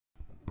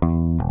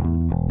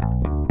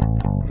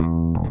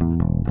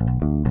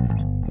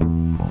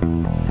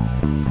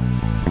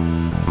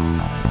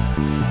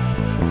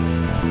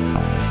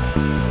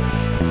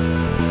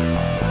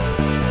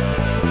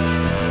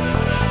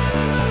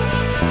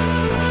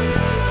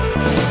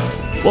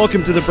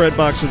Welcome to the Bread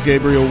Box with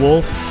Gabriel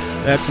Wolf.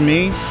 That's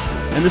me,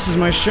 and this is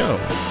my show.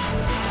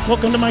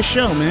 Welcome to my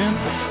show, man.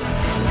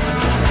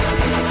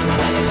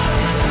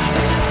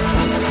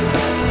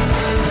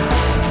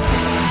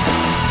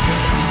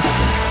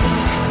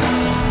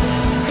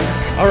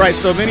 All right,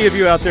 so many of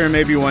you out there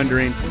may be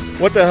wondering,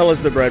 what the hell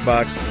is the Bread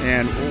Box,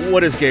 and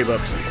what is Gabe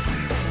up to?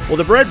 Well,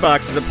 the Bread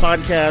Box is a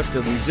podcast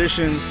of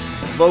musicians,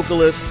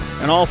 vocalists,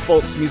 and all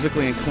folks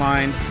musically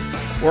inclined,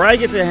 where I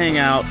get to hang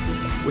out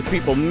with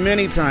people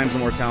many times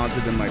more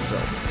talented than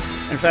myself.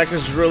 In fact,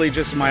 this is really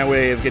just my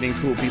way of getting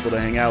cool people to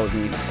hang out with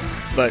me.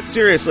 But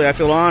seriously, I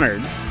feel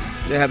honored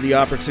to have the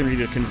opportunity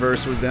to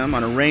converse with them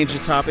on a range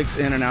of topics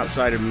in and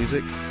outside of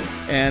music.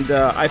 And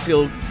I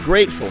feel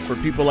grateful for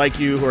people like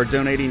you who are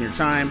donating your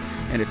time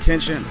and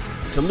attention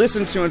to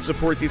listen to and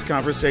support these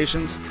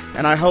conversations.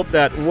 And I hope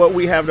that what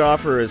we have to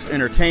offer is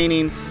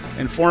entertaining,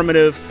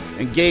 informative,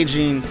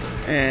 engaging,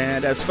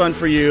 and as fun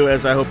for you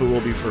as I hope it will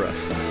be for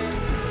us.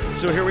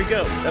 So here we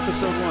go,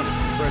 episode 1,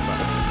 Bread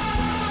Box.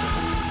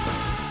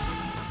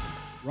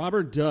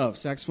 Robert Dove,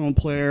 saxophone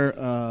player.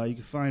 You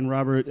can find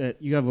Robert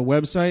at, you have a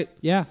website?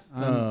 Yeah.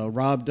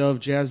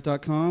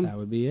 robdovejazz.com. That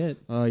would be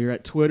it. You're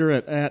at Twitter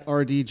at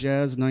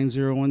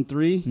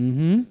rdjazz9013.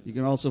 Mm-hmm. You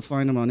can also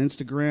find him on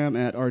Instagram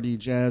at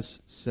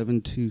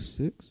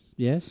rdjazz726.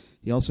 Yes.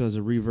 He also has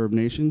a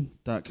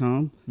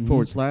reverbnation.com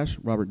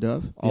 / Robert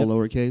Dove, all Yep.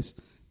 lowercase.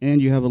 And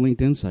you have a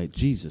LinkedIn site.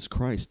 Jesus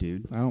Christ,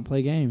 dude. I don't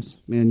play games.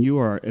 Man, you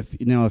are, if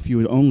you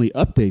would only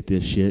update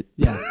this shit.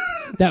 Yeah.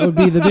 That would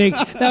be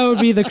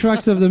the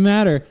crux of the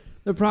matter.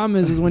 The problem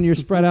is when you're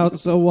spread out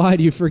so wide,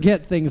 you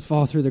forget things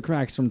fall through the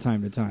cracks from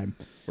time to time.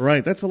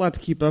 Right. That's a lot to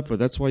keep up with.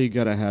 That's why you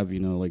got to have,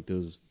 like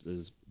those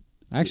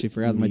I actually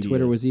forgot my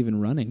Twitter was even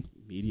running.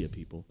 Media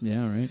people.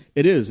 Yeah, right.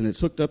 It is, and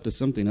it's hooked up to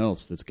something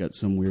else that's got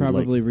some weird...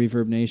 Probably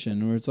Reverb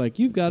Nation, where it's like,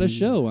 you've got a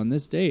show on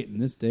this date, and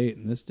this date,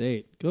 and this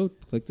date. Go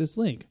click this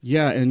link.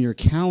 Yeah, and your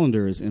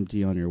calendar is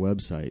empty on your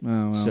website. Oh,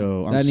 well,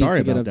 so I'm sorry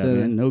about that,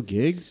 man. No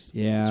gigs?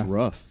 Yeah. It's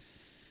rough.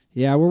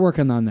 Yeah, we're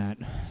working on that.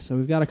 So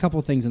we've got a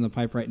couple things in the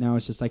pipe right now.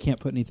 It's just I can't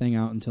put anything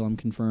out until I'm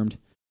confirmed.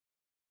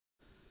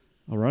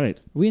 All right.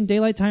 Are we in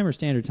daylight time or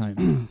standard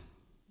time?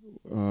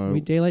 Are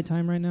we daylight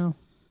time right now?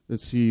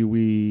 Let's see,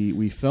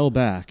 we fell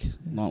back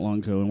not long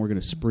ago, and we're going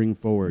to spring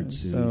forward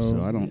soon,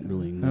 so I don't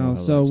really know how that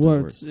stuff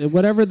works.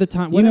 Whatever the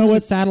time, whatever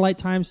the satellite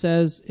time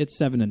says, it's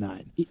 7 to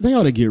 9. They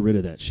ought to get rid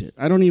of that shit.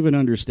 I don't even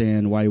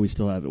understand why we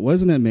still have it.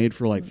 Wasn't it made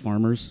for,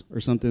 farmers or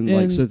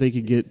something, so they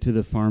could get to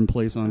the farm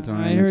place on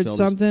time? I heard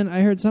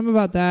something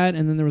about that,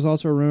 and then there was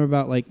also a rumor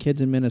about,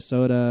 kids in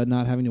Minnesota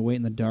not having to wait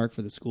in the dark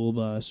for the school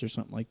bus or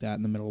something like that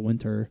in the middle of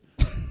winter.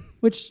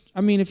 Which,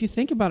 if you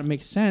think about it,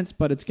 makes sense,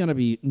 but it's going to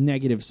be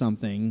negative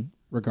something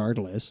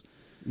regardless.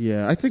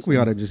 Yeah, I think we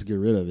ought to just get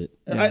rid of it.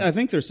 Yeah. I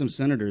think there's some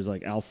senators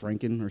like Al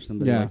Franken or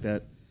somebody like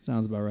that.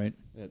 Sounds about right.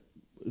 That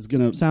is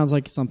gonna sounds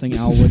like something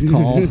Al would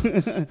call.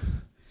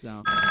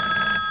 So.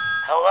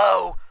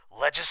 Hello,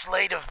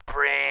 legislative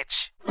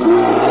branch.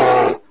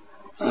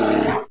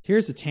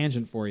 Here's a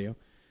tangent for you.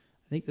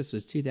 I think this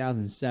was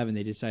 2007.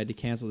 They decided to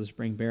cancel the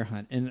spring bear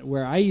hunt, and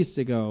where I used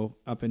to go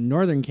up in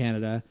northern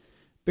Canada,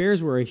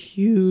 bears were a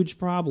huge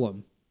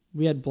problem.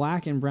 We had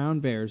black and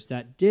brown bears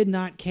that did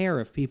not care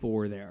if people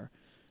were there.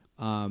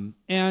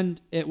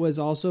 And it was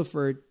also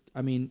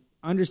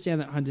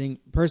understand that hunting,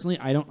 personally,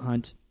 I don't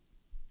hunt.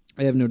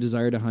 I have no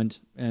desire to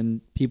hunt.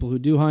 And people who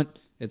do hunt,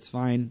 it's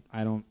fine.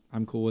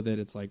 I'm cool with it.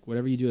 It's like,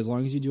 whatever you do, as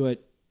long as you do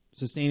it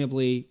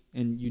sustainably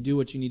and you do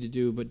what you need to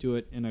do, but do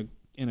it in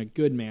a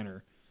good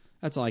manner.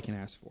 That's all I can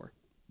ask for.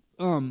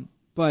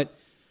 But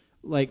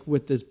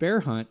with this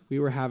bear hunt, we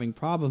were having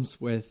problems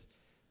with,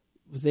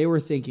 they were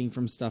thinking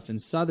from stuff in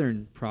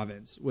southern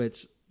province,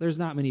 which there's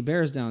not many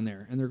bears down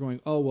there. And they're going,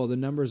 oh, well, the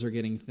numbers are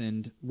getting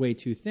thinned, way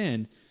too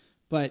thin.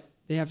 But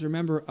they have to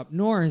remember up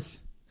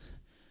north,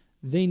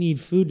 they need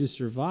food to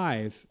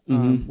survive,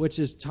 which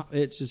is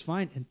it's just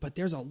fine. But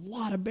there's a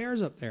lot of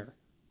bears up there,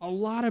 a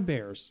lot of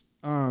bears,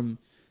 to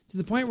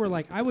the point where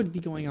I would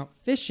be going out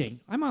fishing.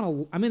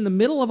 I'm in the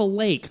middle of a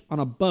lake on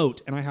a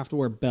boat, and I have to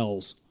wear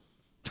bells.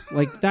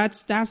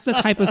 That's the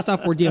type of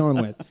stuff we're dealing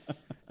with,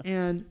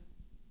 and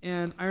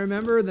I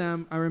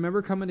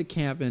remember coming to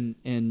camp,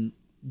 and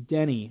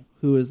Denny,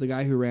 who is the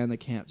guy who ran the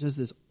camp, just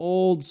this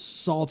old,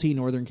 salty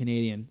Northern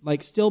Canadian,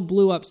 still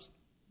blew up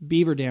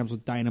beaver dams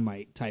with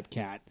dynamite type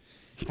cat.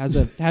 Has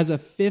a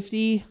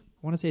 50, I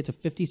want to say it's a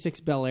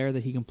 56 Bel Air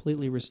that he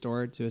completely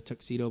restored to a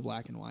tuxedo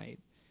black and white.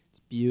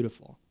 It's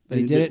beautiful. But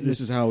he did it. This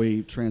is how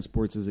he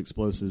transports his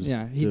explosives.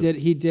 Yeah, he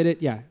did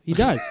it. Yeah, he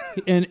does.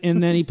 and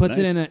then he puts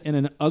it in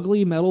an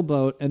ugly metal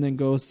boat, and then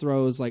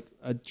throws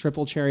a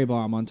triple cherry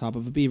bomb on top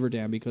of a beaver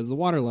dam because the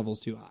water level's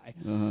too high.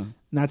 And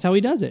that's how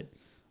he does it.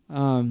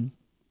 And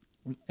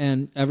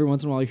every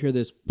once in a while you hear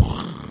this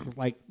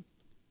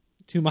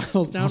 2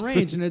 miles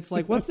downrange, and it's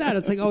what's that?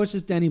 It's it's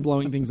just Denny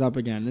blowing things up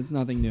again. It's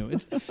nothing new.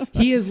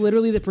 He is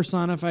literally the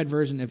personified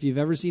version. If you've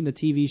ever seen the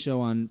TV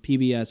show on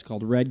PBS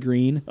called Red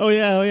Green, oh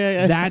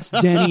yeah, that's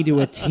Denny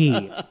to a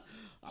T.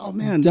 Oh,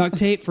 man. Duct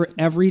tape for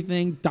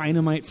everything,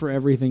 dynamite for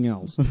everything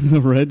else.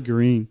 Red,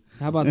 green.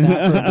 How about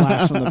that for a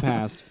blast from the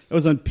past? It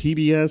was on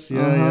PBS.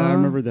 Yeah, I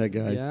remember that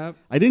guy. Yep.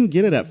 I didn't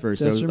get it at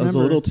first. I was a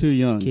little too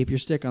young. Keep your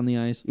stick on the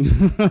ice.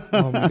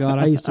 Oh, my God.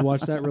 I used to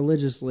watch that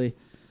religiously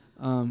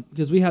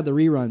because we had the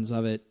reruns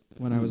of it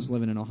when I was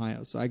living in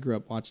Ohio. So I grew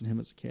up watching him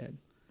as a kid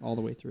all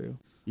the way through.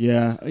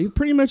 Yeah.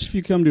 Pretty much if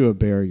you come to a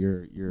bear,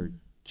 you're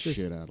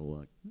shit out of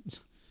luck.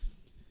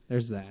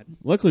 There's that.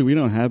 Luckily, we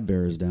don't have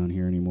bears down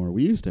here anymore.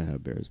 We used to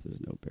have bears, but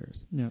there's no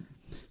bears. Yeah.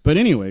 But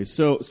anyway,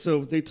 so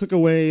they took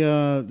away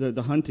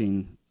the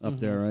hunting up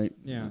there, right?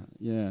 Yeah.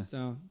 Yeah.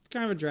 So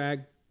kind of a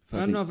drag. I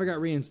don't know if I got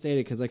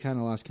reinstated because I kind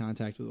of lost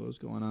contact with what was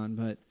going on.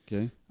 But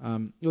okay.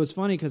 It was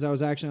funny because I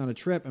was actually on a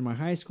trip in my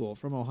high school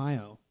from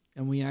Ohio,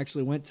 and we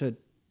actually went to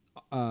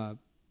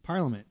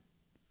Parliament.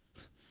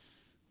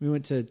 We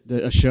went to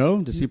a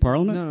show to see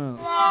Parliament. No.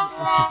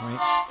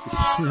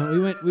 Right.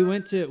 No, we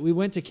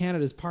went to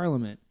Canada's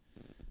Parliament.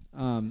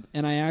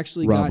 And I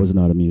actually Rob was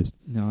not amused.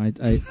 No,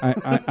 I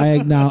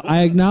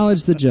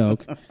acknowledge the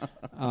joke. That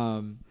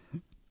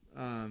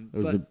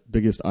was the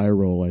biggest eye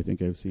roll I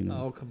think I've seen.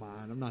 Oh, come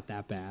on. I'm not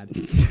that bad.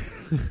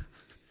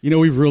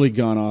 We've really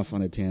gone off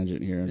on a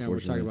tangent here, Yeah,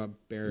 unfortunately. we're talking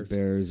about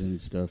bears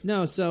and stuff.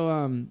 No,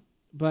 so,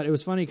 but it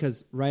was funny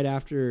because right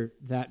after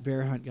that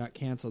bear hunt got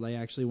canceled, I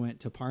actually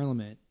went to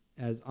Parliament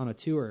on a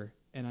tour,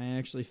 and I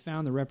actually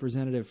found the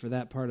representative for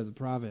that part of the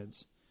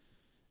province.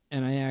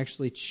 And I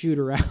actually chewed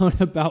her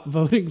out about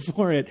voting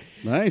for it.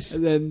 Nice.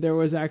 And then there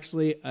was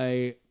actually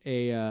a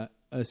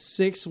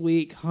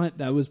 6-week hunt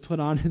that was put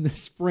on in the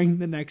spring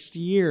the next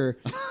year.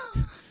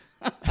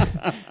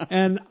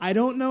 And I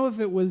don't know if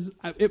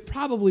it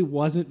probably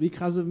wasn't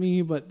because of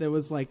me, but I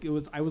was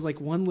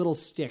like one little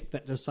stick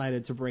that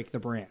decided to break the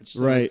branch.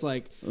 So right. It's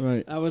like,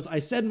 right. I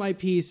said my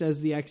piece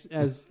as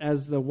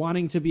the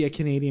wanting to be a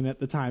Canadian at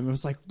the time. It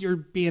was like, you're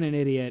being an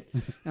idiot.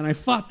 And I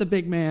fought the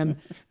big man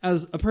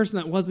as a person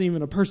that wasn't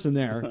even a person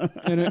there.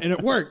 And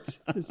it worked.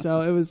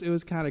 So it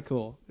was kind of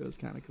cool. It was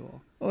kind of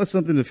cool. Well, it's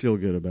something to feel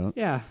good about.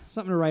 Yeah.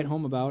 Something to write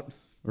home about.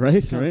 Right.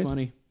 It's kind of right.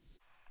 funny.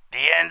 The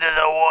end of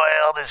the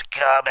world is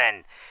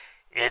coming.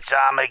 It's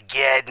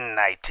Armageddon,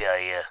 I tell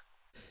you.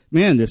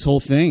 Man, this whole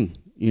thing,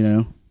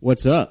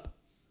 what's up?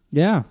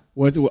 Yeah.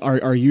 What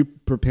are you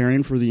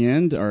preparing for the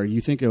end? Or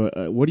you think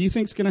what do you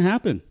think's going to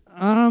happen?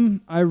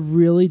 I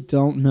really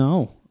don't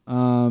know.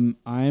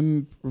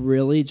 I'm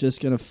really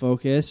just going to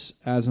focus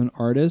as an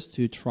artist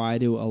to try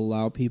to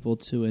allow people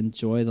to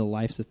enjoy the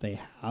lives that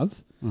they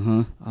have.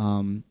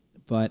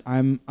 But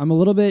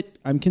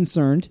I'm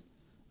concerned,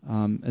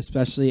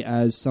 especially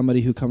as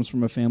somebody who comes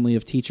from a family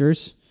of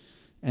teachers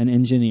and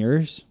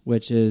engineers,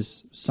 which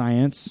is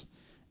science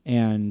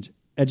and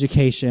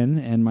education,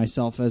 and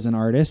myself as an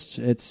artist.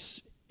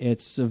 It's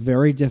a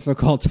very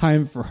difficult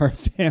time for our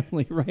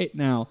family right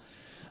now,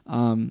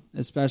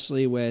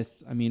 especially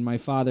with, my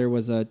father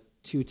was a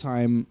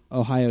 2-time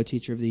Ohio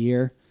Teacher of the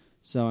Year.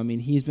 So,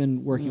 he's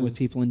been working with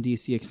people in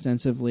D.C.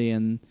 extensively.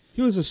 And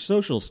he was a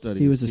social studies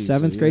He was a teacher,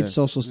 7th grade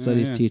social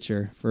studies yeah.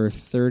 teacher for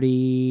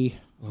 30...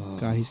 Oh.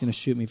 God, he's going to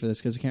shoot me for this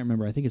because I can't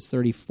remember. I think it's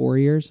 34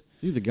 years.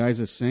 Dude, the guy's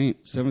a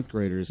saint. 7th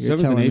graders. You're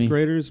 7th and 8th me.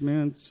 graders,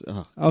 man.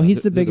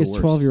 He's the biggest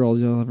 12-year-old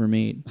you'll ever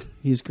meet.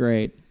 He's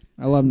great.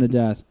 I love him to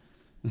death.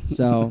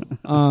 So,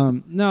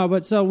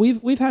 so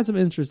we've had some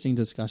interesting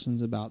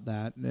discussions about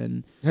that.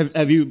 And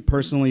have you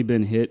personally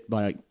been hit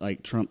by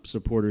like Trump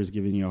supporters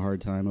giving you a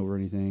hard time over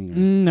anything? Or?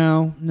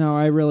 No,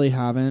 I really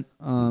haven't.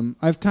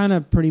 I've kind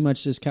of pretty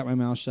much just kept my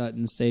mouth shut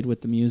and stayed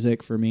with the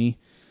music for me.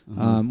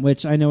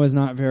 Which I know is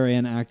not very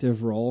an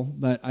active role,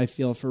 but I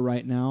feel for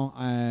right now,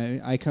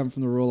 I come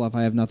from the rule of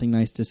I have nothing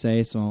nice to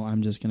say, so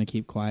I'm just going to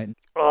keep quiet.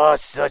 Oh,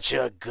 such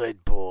a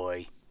good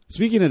boy.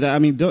 Speaking of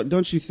that,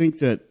 don't you think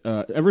that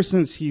ever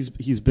since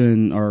he's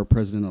been our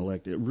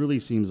president-elect, it really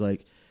seems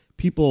like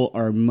people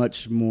are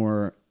much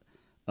more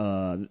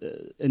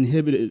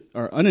inhibited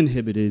or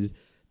uninhibited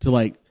to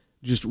like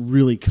just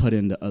really cut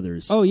into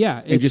others. Oh,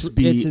 yeah. And just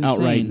be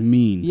outright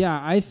mean.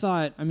 Yeah, I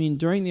thought,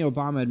 during the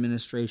Obama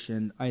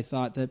administration, I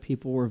thought that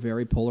people were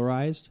very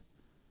polarized.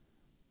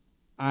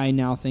 I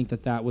now think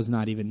that was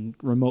not even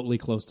remotely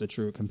close to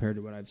true compared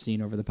to what I've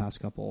seen over the past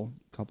couple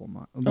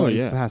months.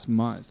 Past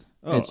month.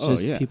 It's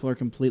just people are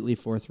completely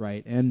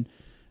forthright. And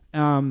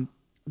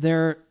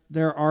there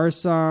are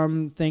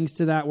some things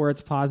to that where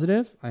it's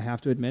positive. I have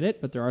to admit it.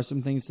 But there are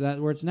some things to that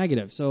where it's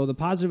negative. So the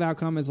positive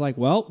outcome is like,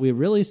 well, we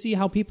really see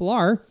how people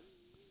are.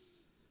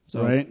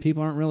 So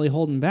people aren't really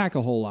holding back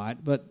a whole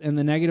lot. But in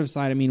the negative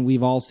side,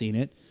 we've all seen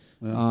it.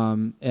 Yeah.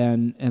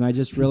 And I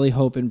just really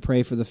hope and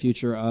pray for the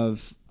future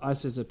of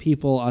us as a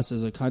people, us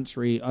as a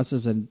country, us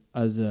as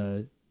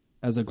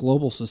a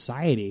global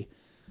society.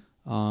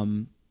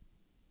 I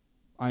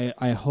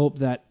hope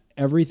that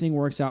everything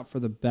works out for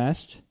the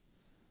best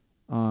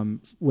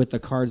with the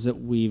cards that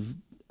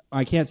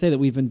I can't say that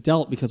we've been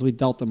dealt because we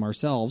dealt them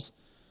ourselves.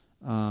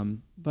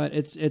 But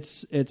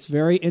it's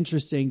very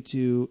interesting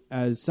to,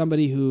 as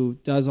somebody who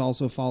does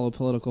also follow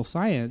political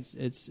science,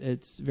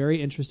 it's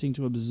very interesting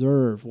to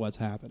observe what's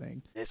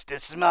happening. It's the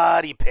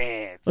smarty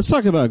pants. Let's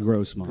talk about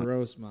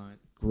Grossmont.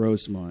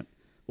 Grossmont.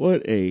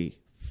 What a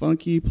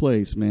funky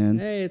place, man.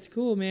 Hey, it's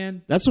cool,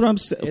 man. That's what I'm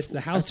saying. It's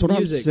the house That's what of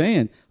music. I'm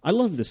saying. I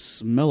love the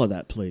smell of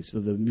that place,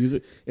 of the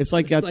music. It's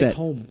like got like that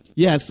home.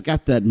 Yeah, it's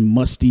got that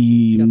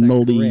musty, got that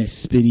moldy, grit.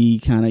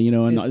 spitty kind of,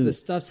 and It's the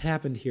stuff's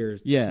happened here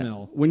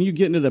smell. when you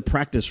get into the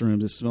practice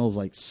rooms, it smells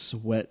like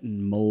sweat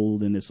and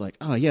mold, and it's like,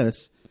 oh yeah,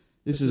 this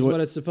is what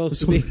it's supposed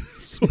to be.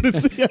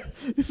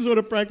 This is what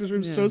a practice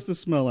room's supposed to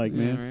smell like,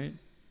 man. All right.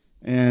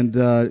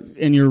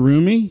 And your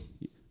roomie,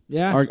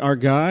 Yeah. our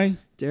guy,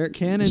 Derek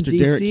Cannon, Mr.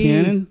 DC. Derek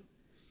Cannon.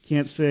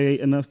 Can't say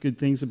enough good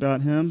things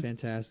about him.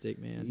 Fantastic,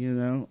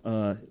 man.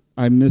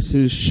 I miss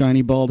his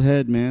shiny bald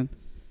head, man.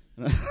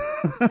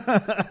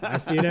 I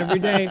see it every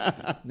day.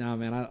 No,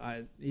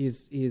 man,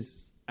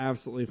 he's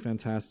absolutely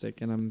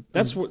fantastic, and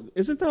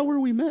Isn't that where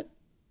we met?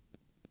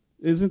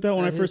 Isn't that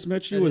when I first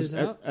met you? Was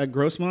at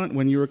Grossmont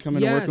when you were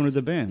coming to work with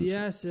the bands?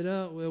 Yes, it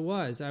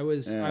was. I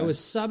was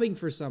subbing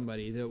for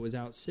somebody that was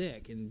out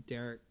sick, and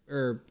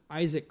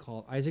Isaac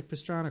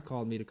Pastrana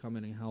called me to come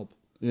in and help.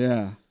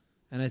 Yeah,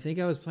 and I think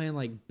I was playing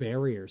like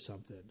Barry or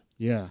something.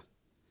 Yeah,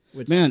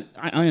 man,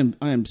 I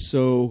am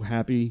so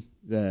happy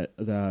that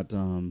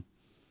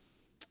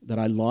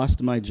I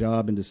lost my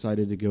job and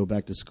decided to go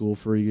back to school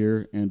for a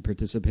year and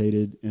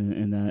participated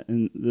in that,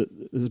 and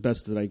as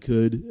best that I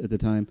could at the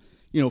time.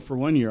 For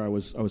 1 year I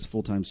was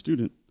full-time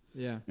student.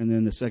 Yeah. And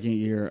then the second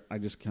year I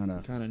just kind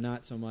of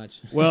not so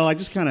much. Well, I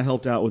just kind of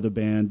helped out with the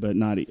band, but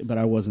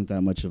I wasn't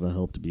that much of a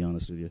help, to be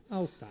honest with you.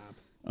 Oh, stop.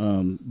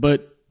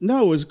 But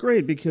no, it was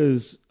great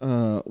because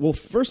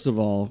first of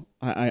all,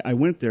 I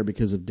went there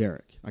because of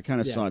Derek. I kind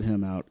of sought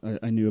him out.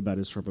 I knew about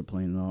his trumpet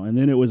playing and all. And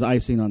then it was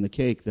icing on the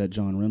cake that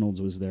John Reynolds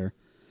was there.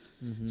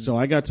 Mm-hmm. So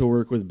I got to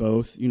work with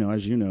both,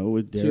 as you know,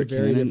 with Derek. Two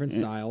very Cannon different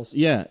styles.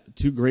 Yeah,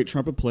 two great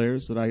trumpet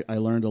players that I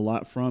learned a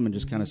lot from and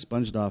just kind of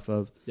sponged off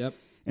of. Yep.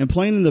 And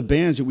playing in the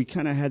bands, we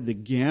kind of had the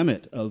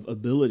gamut of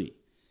ability.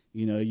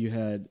 You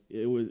had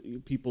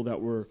people that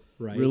were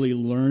really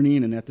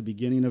learning and at the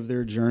beginning of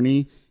their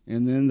journey,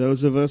 and then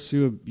those of us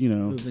who have,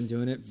 who've been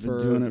doing it for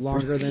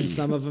longer than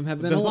some of them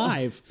have been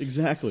alive.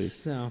 Exactly.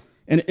 So.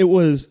 And it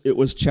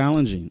was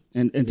challenging.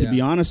 And to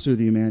be honest with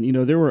you, man,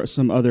 there were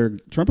some other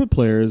trumpet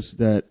players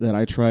that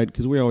I tried,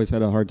 because we always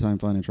had a hard time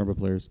finding trumpet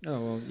players. Oh,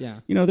 well, yeah.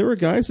 There were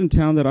guys in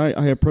town that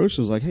I approached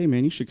and was like, hey,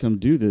 man, you should come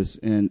do this.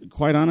 And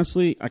quite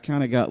honestly, I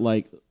kind of got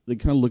they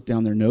kind of looked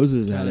down their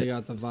noses at it. They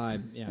got the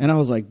vibe, yeah. And I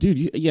was like,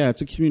 dude,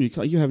 it's a community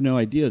college. You have no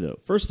idea, though.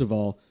 First of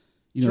all,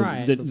 try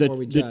it before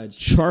we judge.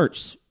 The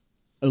charts,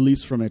 at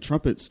least from a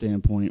trumpet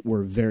standpoint,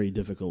 were very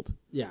difficult.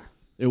 Yeah.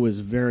 It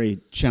was very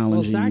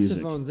challenging. Well,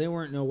 saxophones, music. They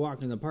weren't no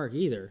walk in the park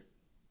either.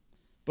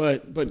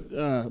 But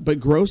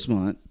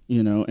Grossmont,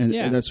 and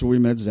that's where we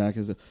met Zach.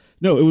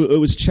 It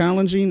was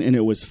challenging and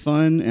it was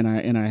fun, and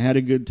I had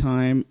a good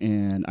time,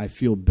 and I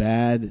feel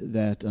bad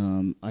that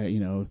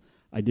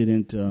I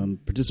didn't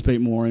participate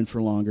more and for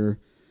longer,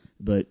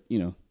 but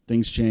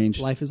things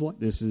change. Life is like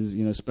this is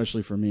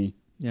especially for me.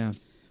 Yeah.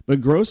 But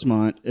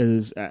Grossmont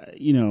is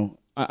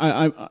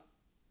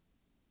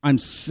I'm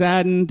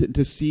saddened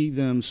to see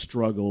them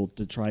struggle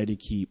to try to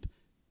keep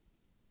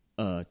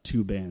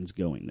two bands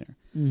going there.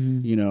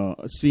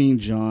 Mm-hmm. Seeing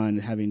John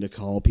having to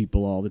call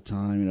people all the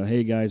time,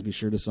 hey guys, be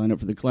sure to sign up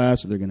for the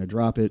class or they're going to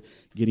drop it,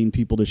 getting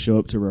people to show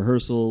up to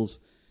rehearsals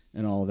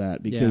and all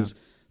that, because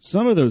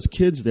some of those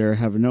kids there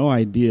have no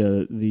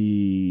idea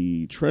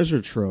the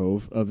treasure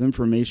trove of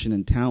information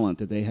and talent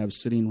that they have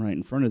sitting right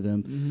in front of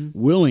them,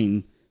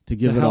 willing to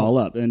give it all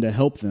up and to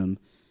help them.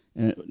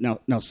 And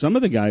now some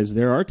of the guys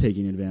there are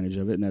taking advantage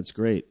of it, and that's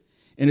great.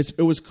 And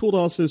it was cool to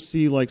also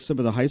see some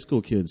of the high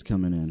school kids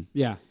coming in.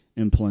 Yeah.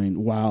 And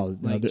playing. Wow.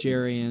 Like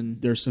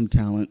Jarian. There's some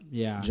talent.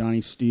 Yeah.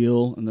 Johnny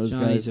Steele and those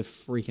guys. Johnny's a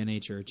freak of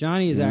nature.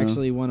 Johnny is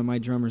actually one of my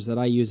drummers that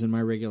I use in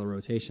my regular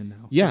rotation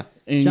now. Yeah.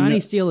 And Johnny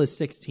Steele is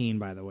 16,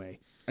 by the way.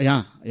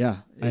 Yeah.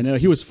 I know.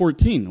 He was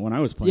 14 when I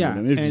was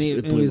playing with him.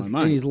 It blew my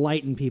mind. And he's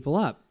lighting people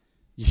up.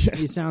 Yeah.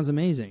 He sounds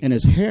amazing. And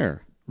his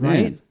hair.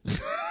 Right?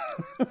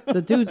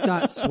 The dude's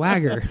got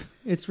swagger.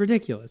 It's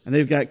ridiculous. And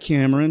they've got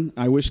Cameron.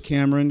 I wish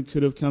Cameron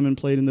could have come and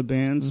played in the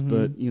bands,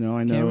 but I know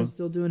Cameron's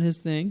still doing his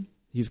thing.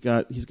 He's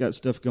got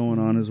stuff going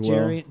on as well.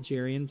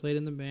 Jarian played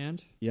in the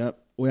band. Yep.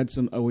 We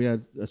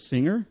had a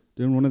singer.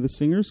 Didn't one of the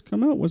singers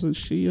come out? Wasn't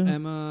she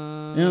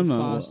Emma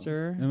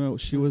Foster? Emma.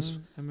 She was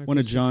Emma one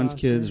of John's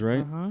Foster. kids,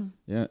 right?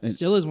 Yeah.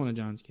 Still is one of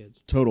John's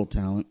kids. Total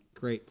talent.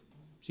 Great.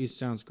 She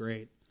sounds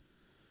great.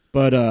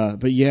 But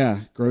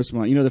yeah,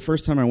 Grossmont. The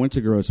first time I went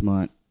to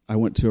Grossmont, I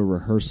went to a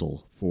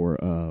rehearsal for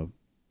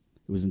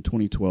it was in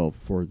 2012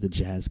 for the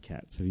Jazz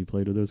Cats. Have you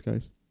played with those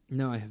guys?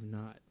 No, I have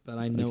not, but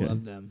I know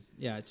of them.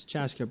 Yeah, it's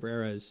Chas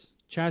Cabrera's.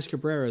 Chas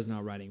Cabrera is now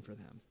writing for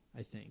them,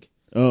 I think.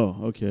 Oh,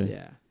 okay.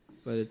 Yeah,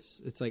 but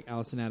it's like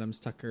Allison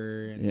Adams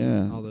Tucker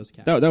and all those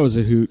cats. That was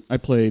a hoot. I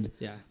played.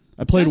 Yeah,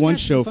 I played Jazz one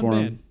Cats show is a fun for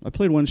him. band. I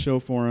played one show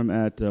for him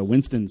at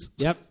Winston's.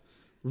 Yep.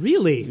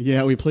 Really?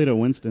 Yeah, we played at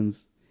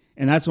Winston's,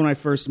 and that's when I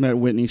first met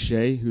Whitney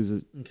Shea, who's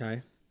a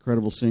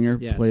incredible singer.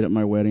 Yes. Played at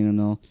my wedding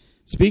and all.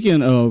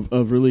 Speaking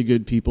of really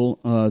good people,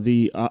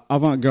 the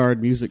Avant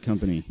Garde Music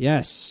Company.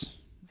 Yes.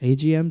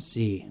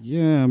 AGMC.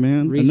 Yeah,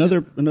 man.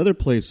 Another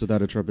place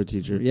without a trumpet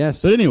teacher.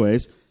 Yes. But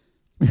anyways,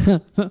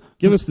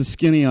 give us the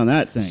skinny on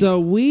that thing. So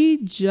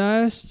we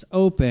just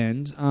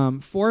opened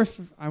four.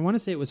 I want to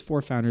say it was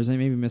 4 founders. I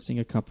may be missing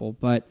a couple,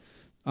 but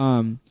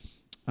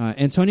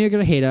Antonio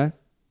Grajeda,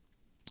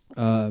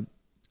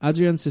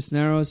 Adrian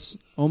Cisneros,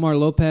 Omar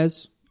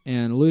Lopez,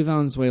 and Luis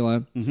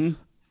Valenzuela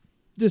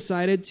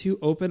decided to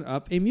open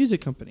up a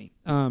music company.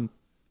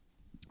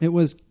 It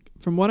was,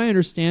 from what I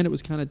understand, it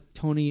was kind of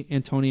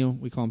Antonio,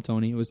 we call him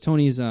Tony. It was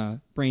Tony's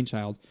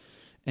brainchild.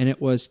 And it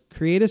was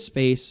create a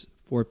space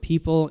for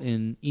people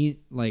in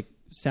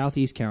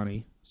Southeast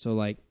County, so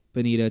like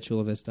Bonita,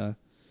 Chula Vista,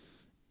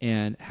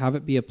 and have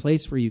it be a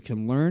place where you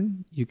can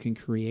learn, you can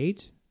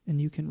create, and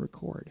you can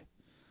record.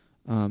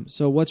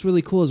 So what's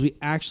really cool is we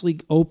actually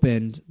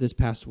opened this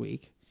past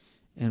week,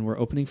 and we're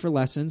opening for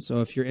lessons.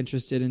 So if you're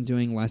interested in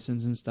doing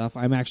lessons and stuff,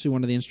 I'm actually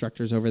one of the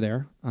instructors over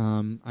there.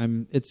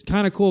 It's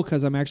kind of cool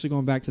because I'm actually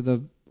going back to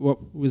this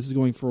is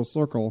going full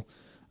circle.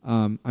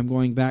 I'm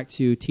going back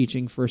to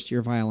teaching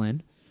first-year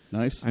violin.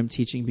 Nice. I'm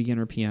teaching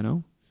beginner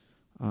piano,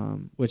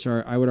 which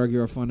I would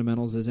argue, are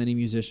fundamentals as any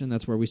musician.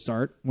 That's where we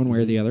start, one way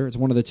or the other. It's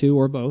one of the two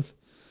or both.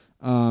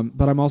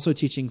 But I'm also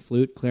teaching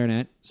flute,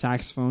 clarinet,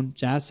 saxophone,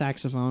 jazz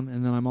saxophone,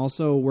 and then I'm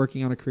also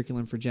working on a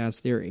curriculum for jazz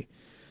theory.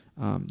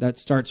 That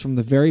starts from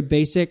the very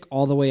basic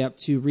all the way up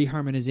to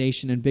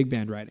reharmonization and big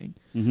band writing.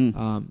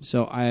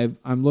 So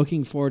I'm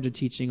looking forward to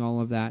teaching all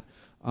of that.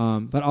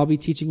 But I'll be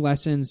teaching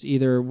lessons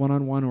either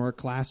one-on-one or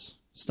class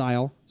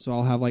style. So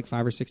I'll have like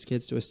 5 or 6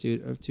 kids to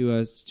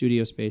a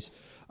studio space.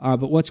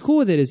 But what's cool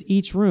with it is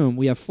each room,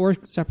 we have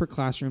 4 separate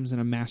classrooms and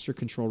a master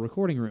control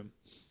recording room.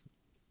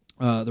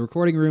 The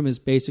recording room is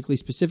basically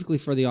specifically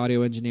for the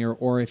audio engineer,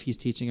 or if he's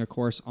teaching a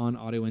course on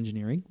audio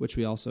engineering, which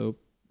we also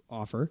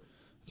offer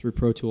through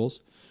Pro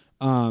Tools.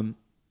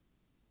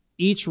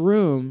 Each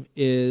room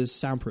is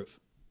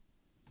soundproof,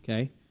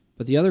 okay?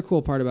 But the other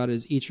cool part about it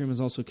is each room is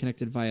also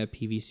connected via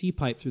PVC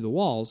pipe through the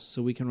walls,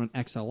 so we can run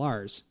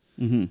XLRs,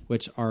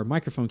 which are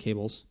microphone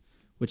cables,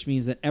 which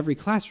means that every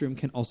classroom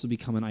can also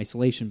become an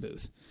isolation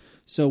booth.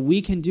 So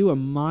we can do a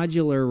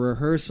modular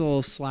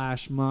rehearsal /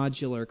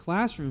 modular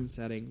classroom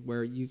setting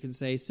where you can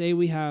say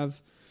we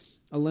have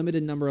a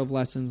limited number of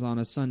lessons on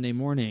a Sunday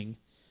morning,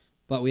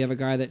 but we have a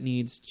guy that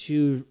needs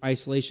 2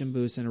 isolation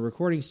booths in a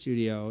recording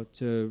studio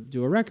to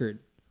do a record.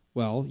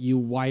 Well, you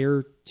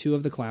wire 2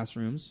 of the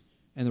classrooms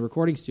and the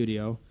recording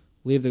studio,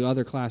 leave the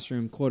other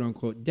classroom,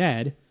 quote-unquote,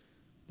 dead.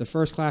 The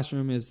first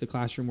classroom is the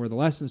classroom where the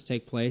lessons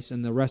take place,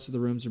 and the rest of the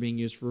rooms are being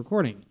used for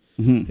recording.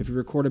 If you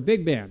record a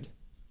big band,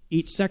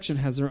 each section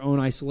has their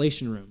own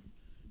isolation room,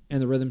 and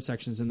the rhythm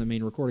section's in the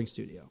main recording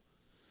studio.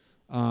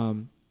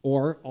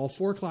 Or all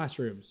 4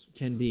 classrooms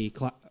can be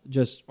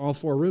all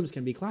 4 rooms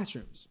can be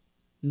classrooms.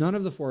 None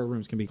of the 4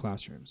 rooms can be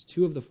classrooms.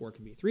 2 of the 4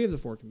 can be. 3 of the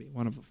 4 can be.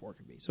 1 of the 4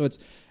 can be. So it's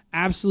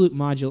absolute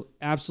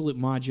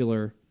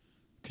modular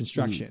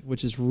construction,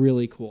 which is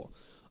really cool.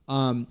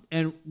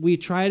 And we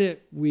tried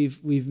it.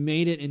 We've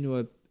made it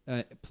into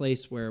a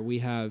place where we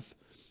have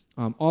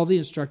all the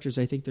instructors.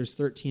 I think there's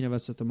 13 of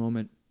us at the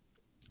moment,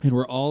 and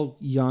we're all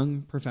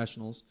young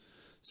professionals.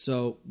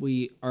 So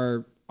we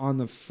are on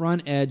the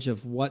front edge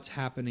of what's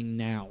happening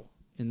now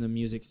in the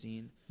music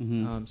scene,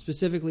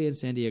 specifically in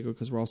San Diego,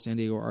 because we're all San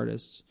Diego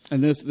artists.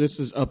 And this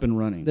is up and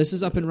running. This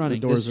is up and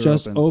running. The doors it's are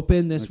just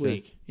open this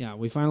week. Yeah,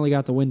 we finally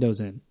got the windows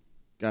in.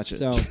 Gotcha.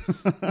 So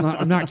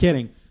I'm not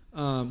kidding.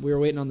 We were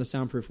waiting on the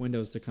soundproof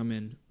windows to come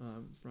in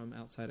from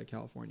outside of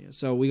California.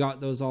 So we got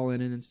those all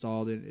in and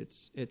installed, and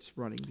it's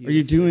running beautifully. Are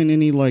you doing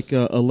any like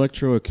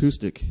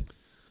electroacoustic?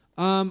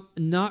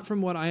 Not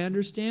from what I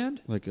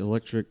understand. Like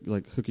electric,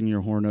 like hooking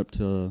your horn up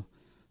to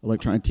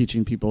electronic,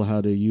 teaching people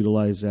how to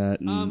utilize that.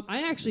 And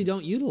I actually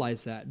don't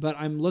utilize that, but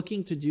I'm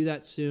looking to do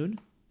that soon.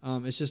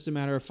 It's just a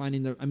matter of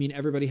finding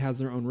everybody has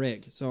their own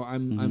rig, so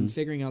I'm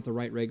figuring out the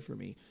right rig for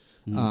me.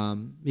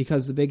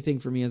 Because the big thing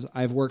for me is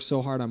I've worked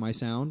so hard on my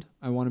sound.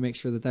 I want to make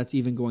sure that that's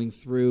even going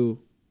through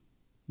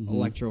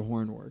electro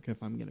horn work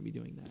if I'm going to be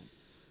doing that.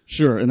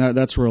 Sure, and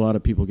that's where a lot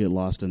of people get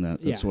lost in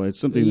that. That's why it's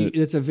something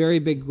it's a very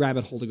big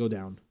rabbit hole to go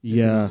down.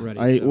 Yeah,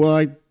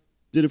 I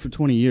did it for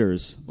 20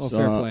 years. Well, so,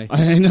 fair play.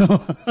 I know.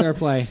 Fair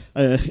play.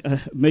 I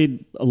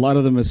made a lot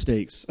of the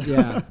mistakes.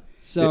 Yeah.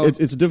 So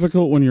it's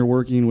difficult when you're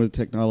working with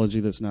technology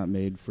that's not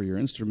made for your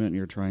instrument and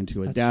you're trying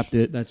to adapt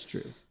it. That's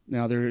true.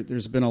 Now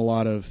there's been a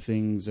lot of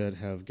things that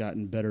have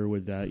gotten better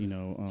with that.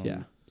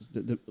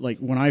 Like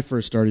when I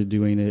first started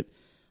doing it,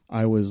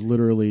 I was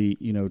literally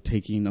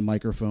taking a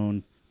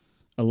microphone,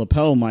 a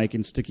lapel mic,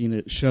 and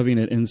shoving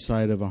it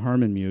inside of a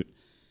Harman mute,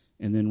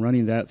 and then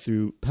running that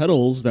through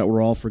pedals that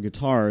were all for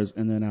guitars,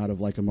 and then out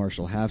of like a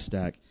Marshall half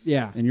stack.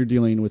 Yeah, and you're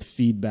dealing with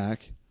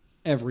feedback.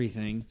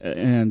 Everything.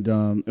 And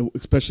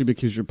especially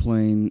because you're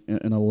playing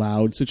in a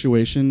loud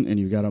situation and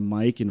you've got a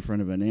mic in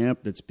front of an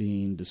amp that's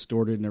being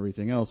distorted and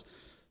everything else.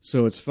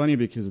 So it's funny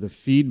because the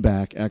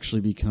feedback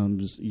actually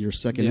becomes your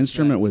second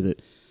instrument with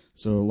it.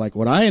 So like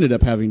what I ended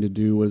up having to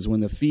do was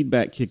when the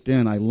feedback kicked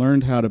in, I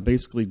learned how to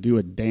basically do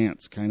a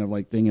dance kind of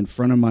like thing in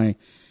front of my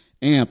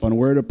amp, on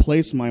where to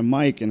place my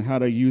mic, and how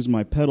to use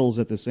my pedals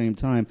at the same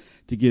time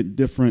to get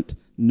different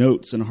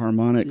notes and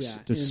harmonics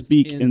to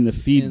speak in the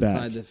feedback.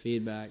 Inside the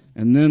feedback.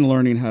 And then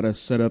learning how to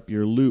set up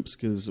your loops,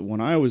 because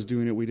when I was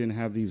doing it, we didn't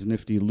have these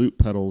nifty loop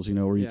pedals,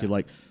 where you could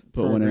like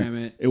put one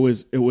in. It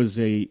was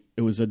a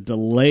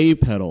delay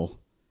pedal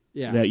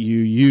that you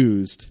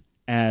used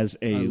as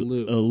a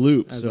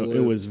loop.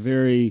 It was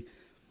very,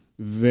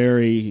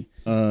 very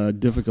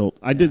difficult.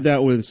 I did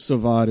that with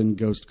Savad and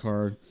Ghost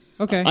Car.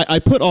 Okay. I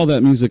put all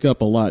that music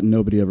up a lot, and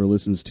nobody ever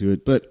listens to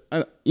it. But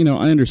I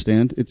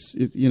understand.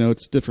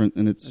 It's different,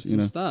 and it's some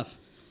stuff.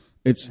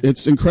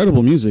 It's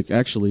incredible music,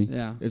 actually.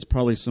 Yeah. It's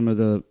probably some of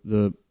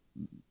the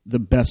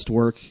best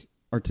work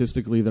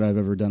artistically that I've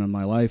ever done in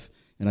my life,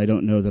 and I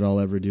don't know that I'll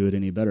ever do it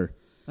any better.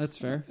 That's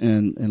fair.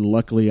 And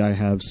luckily, I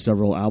have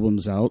several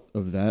albums out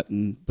of that.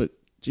 But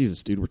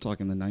Jesus, dude, we're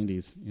talking the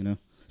 '90s,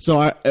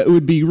 So it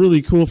would be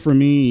really cool for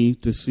me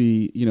to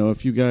see,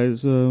 if you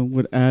guys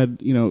would add,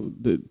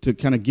 to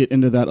kind of get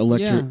into that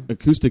electric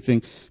acoustic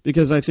thing,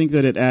 because I think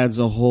that it adds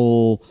a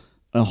whole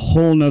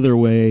nother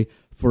way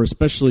for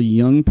especially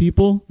young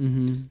people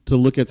to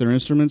look at their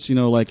instruments.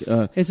 Like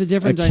it's a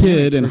different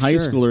kid in high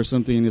school or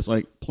something is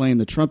like playing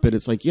the trumpet.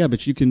 It's like, yeah,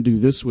 but you can do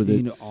this with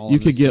it. You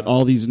could get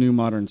all these new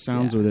modern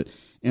sounds with it,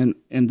 and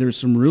there's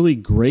some really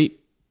great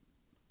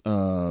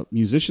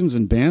musicians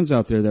and bands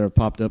out there that have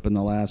popped up in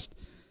the last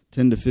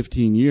 10 to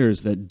 15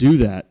 years that do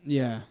that.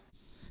 Yeah.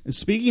 And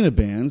speaking of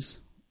bands,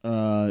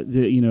 the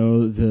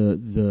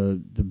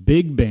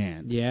big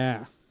band.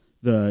 Yeah.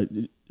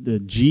 The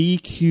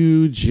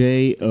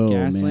GQJO,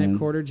 Gaslamp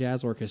Quarter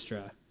Jazz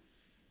Orchestra.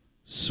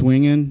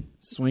 Swinging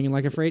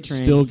like a freight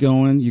train. Still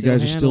going. You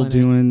guys are still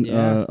doing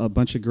Yeah. a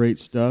bunch of great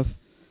stuff.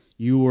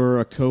 You were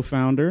a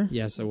co-founder.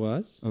 Yes, I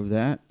was. Of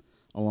that,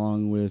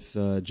 along with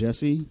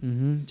Jesse.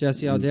 Mm-hmm.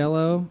 Jesse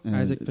Aldello,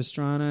 Isaac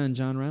Pastrana, and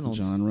John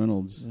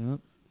Reynolds. Yep.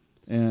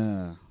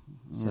 Yeah.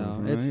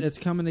 So it's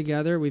coming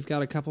together. We've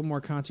got a couple more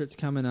concerts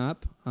coming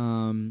up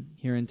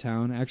here in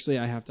town. Actually,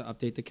 I have to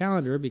update the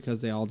calendar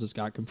because they all just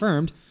got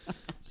confirmed.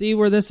 See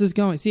where this is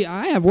going. See,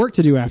 I have work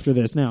to do after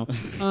this now.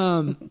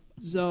 But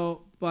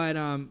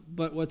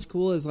what's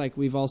cool is like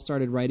we've all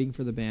started writing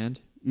for the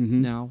band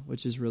now,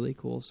 which is really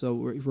cool. So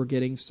we're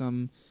getting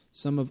some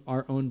of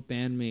our own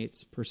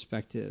bandmates'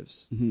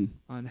 perspectives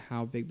on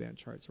how big band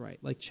charts write.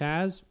 Like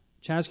Chaz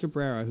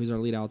Cabrera, who's our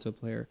lead alto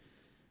player,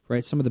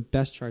 writes some of the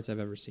best charts I've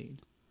ever seen.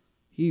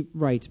 He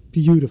writes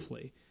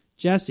beautifully.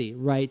 Jesse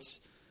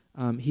writes,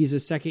 he's a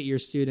second-year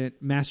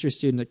master's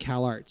student at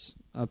Cal Arts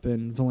up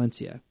in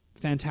Valencia.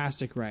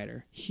 Fantastic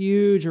writer.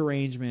 Huge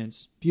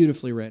arrangements,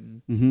 beautifully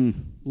written,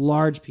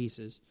 large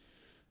pieces.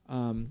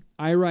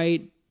 I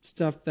write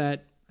stuff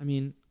that,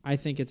 I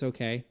think it's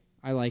okay.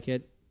 I like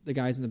it. The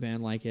guys in the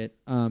band like it.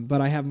 But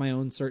I have my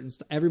own certain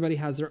everybody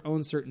has their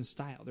own certain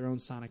style, their own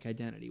sonic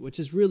identity, which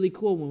is really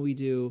cool when we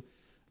do,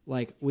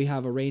 like, we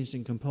have arranged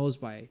and composed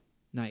by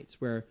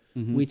nights where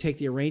we take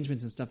the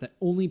arrangements and stuff that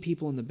only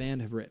people in the band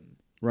have written.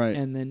 Right.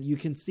 And then you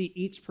can see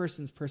each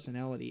person's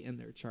personality in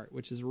their chart,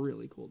 which is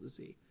really cool to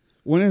see.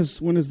 When is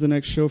the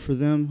next show for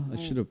them? I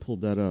should have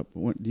pulled that up.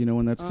 Do you know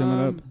when that's coming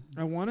up?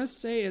 I want to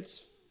say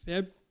it's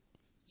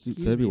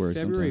February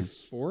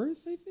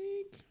 4th, I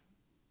think.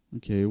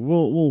 Okay,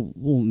 we'll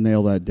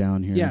nail that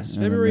down here. Yes,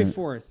 February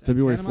 4th.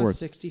 February Panama 4th.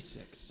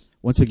 66.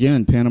 Once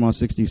again, Panama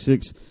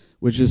 66,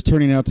 which is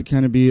turning out to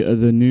kind of be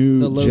the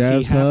new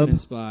jazz hub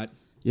spot.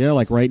 Yeah,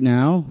 like right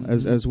now,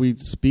 as we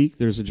speak,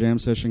 there's a jam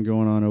session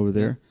going on over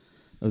there.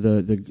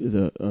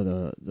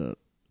 The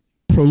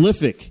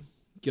prolific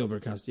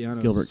Gilbert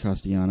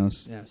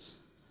Castellanos.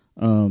 Yes.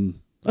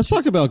 Let's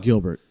talk about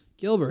Gilbert.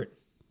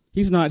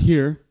 He's not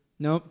here.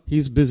 Nope.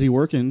 He's busy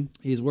working.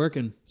 He's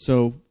working.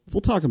 So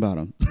we'll talk about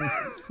him.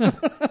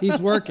 He's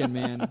working,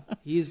 man.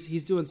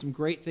 He's doing some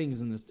great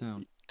things in this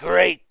town.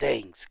 Great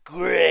things,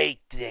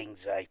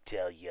 I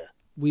tell you.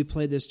 We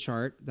played this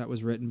chart that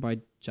was written by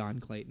John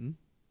Clayton,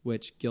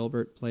 which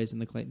Gilbert plays in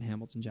the Clayton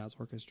Hamilton Jazz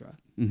Orchestra.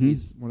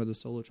 He's one of the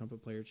solo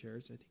trumpet player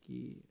chairs.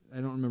 I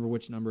don't remember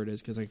which number it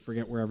is because I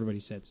forget where everybody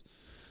sits.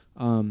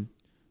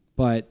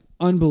 But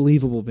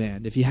unbelievable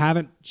band. If you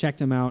haven't checked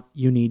them out,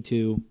 you need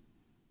to.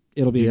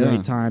 It'll be a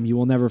great time. You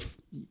will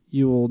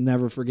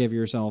never forgive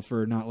yourself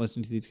for not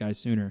listening to these guys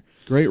sooner.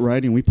 Great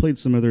writing. We played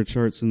some other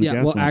charts in the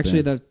Gaslamp well,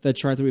 actually, band. the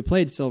chart that we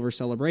played, Silver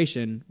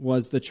Celebration,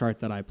 was the chart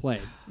that I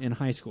played in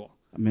high school.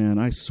 Man,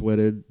 I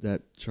sweated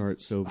that chart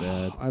so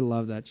bad. I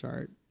love that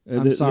chart.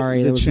 I'm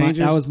sorry.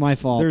 That was my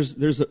fault.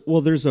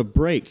 There's a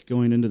break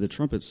going into the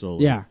trumpet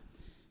solo. Yeah.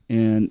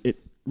 And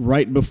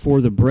right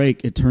before the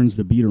break, it turns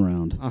the beat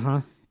around.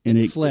 Uh-huh. And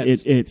it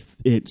flips.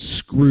 It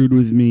screwed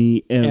with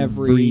me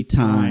every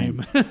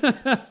time.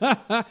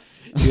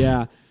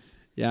 Yeah.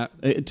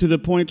 To the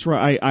point where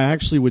I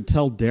actually would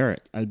tell Derek,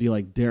 I'd be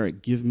like,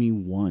 Derek, give me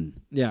one.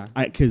 Yeah.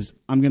 Because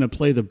I'm going to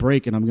play the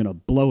break and I'm going to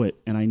blow it,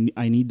 and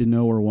I need to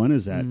know where one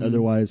is at.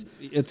 Otherwise,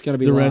 it's going to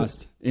be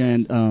lost.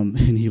 And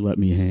he let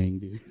me hang,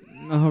 dude.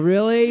 Oh,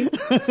 really?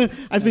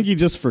 I think he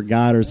just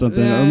forgot or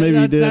something. Or maybe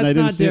he did. That's I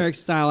didn't not see Derek's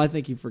style. I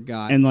think he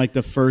forgot. And like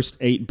the first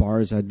 8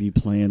 bars, I'd be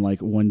playing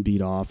like one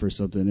beat off or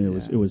something.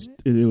 It was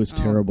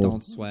terrible.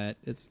 Don't sweat.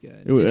 It's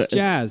good. It's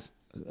jazz.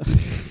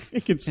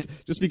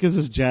 Just because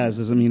it's jazz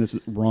doesn't mean it's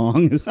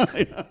wrong.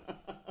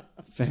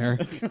 Fair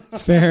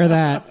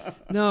that.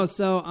 No,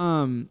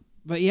 so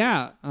but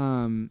yeah,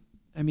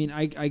 I mean,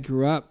 I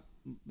grew up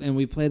and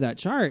we played that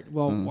chart.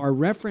 Well, our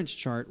reference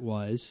chart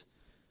was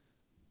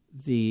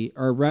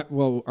our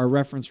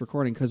reference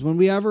recording, because when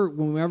we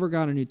ever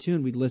got a new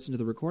tune, we'd listen to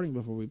the recording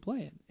before we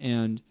play it.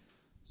 And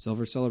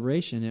Silver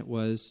Celebration, it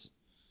was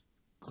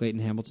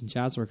Clayton Hamilton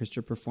Jazz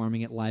Orchestra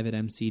performing it live at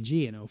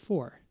MCG in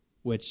 2004,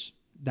 which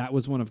that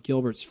was one of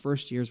Gilbert's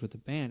first years with the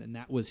band, and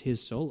that was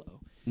his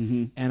solo.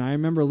 Mm-hmm. And I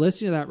remember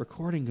listening to that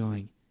recording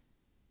going,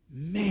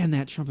 man,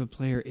 that trumpet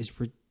player is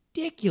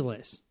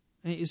ridiculous.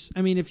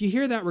 I mean, if you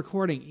hear that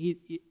recording,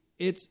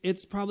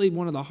 it's probably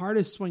one of the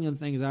hardest swinging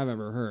things I've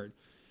ever heard.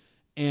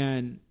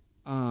 And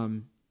I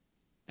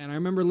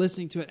remember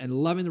listening to it and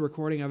loving the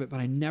recording of it, but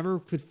I never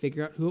could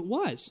figure out who it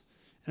was.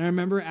 And I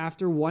remember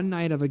after one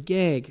night of a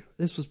gig,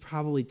 this was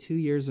probably 2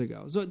 years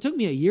ago, so it took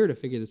me a year to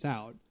figure this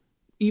out,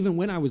 even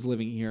when I was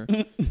living here.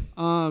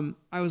 I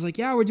was like,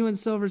 yeah, we're doing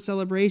Silver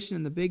Celebration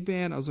and the big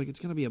band. I was like, it's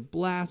going to be a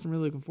blast. I'm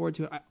really looking forward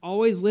to it. I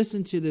always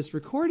listened to this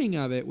recording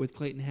of it with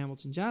Clayton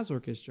Hamilton Jazz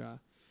Orchestra.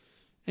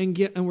 And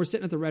we're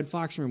sitting at the Red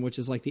Fox Room, which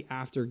is like the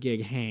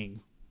after-gig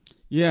hang.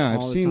 Yeah,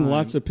 I've seen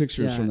lots of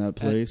pictures from that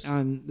place.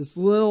 On this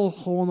little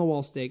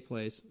hole-in-the-wall steak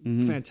place.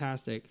 Mm-hmm.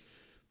 Fantastic.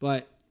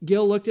 But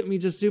Gil looked at me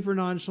just super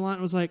nonchalant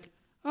and was like,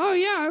 oh,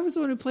 yeah, I was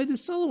the one who played the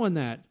solo on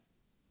that.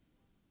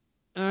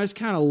 And I just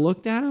kind of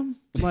looked at him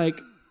like,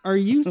 are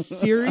you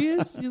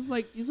serious? He's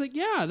like,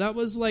 yeah, that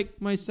was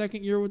like my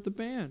second year with the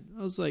band.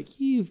 I was like,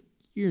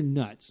 you're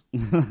nuts.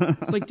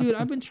 It's like, dude,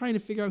 I've been trying to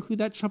figure out who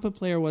that trumpet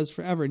player was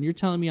forever, and you're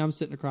telling me I'm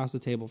sitting across the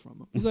table from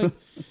him. He's like,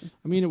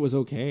 I mean, it was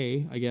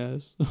okay, I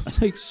guess. I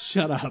was like,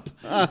 shut up.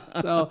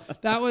 So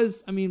that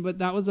was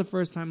the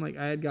first time like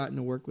I had gotten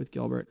to work with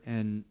Gilbert,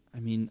 and I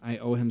mean, I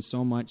owe him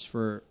so much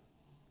for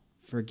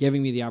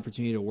giving me the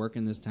opportunity to work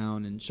in this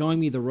town and showing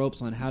me the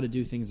ropes on how to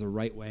do things the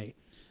right way.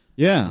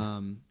 Yeah.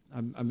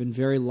 I've been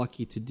very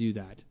lucky to do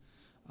that.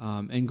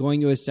 And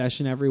going to a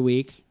session every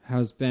week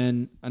has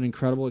been an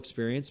incredible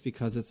experience,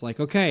 because it's like,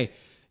 okay,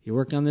 you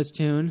work on this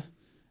tune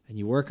and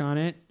you work on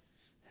it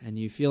and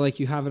you feel like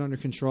you have it under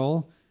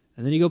control,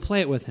 and then you go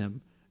play it with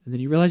him, and then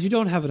you realize you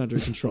don't have it under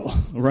control.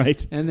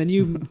 Right. And then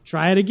you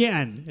try it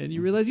again and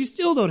you realize you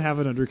still don't have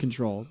it under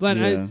control. But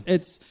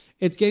it's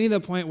getting to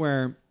the point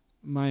where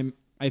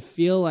I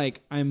feel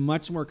like I'm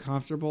much more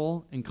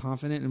comfortable and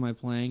confident in my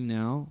playing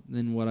now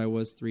than what I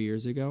was 3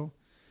 years ago.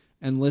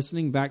 And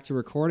listening back to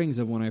recordings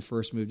of when I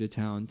first moved to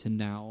town to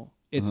now,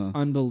 it's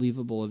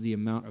unbelievable of the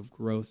amount of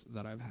growth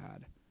that I've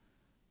had.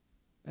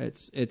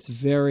 It's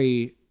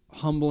very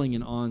humbling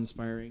and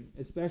awe-inspiring,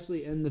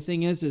 especially. And the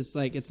thing is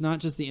like, it's not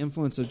just the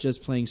influence of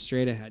just playing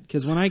straight ahead.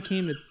 Because when I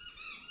came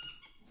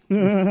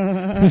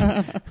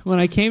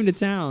to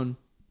town,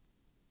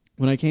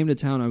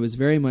 I was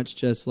very much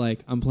just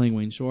like, I'm playing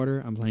Wayne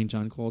Shorter, I'm playing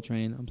John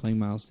Coltrane, I'm playing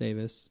Miles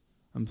Davis,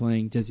 I'm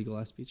playing Dizzy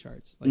Gillespie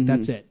charts. Like,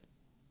 that's it.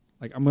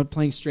 Like, I'm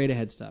playing straight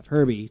ahead stuff.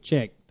 Herbie,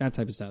 Chick, that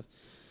type of stuff.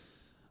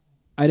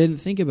 I didn't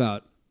think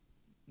about,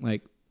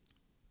 like,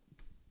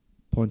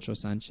 Poncho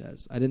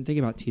Sanchez. I didn't think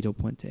about Tito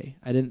Puente.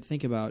 I didn't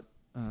think about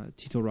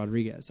Tito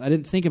Rodriguez. I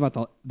didn't think about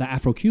the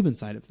Afro-Cuban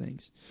side of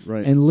things.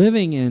 Right. And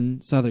living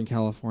in Southern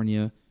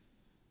California,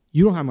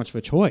 you don't have much of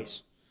a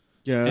choice.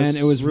 Yeah, and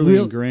it was really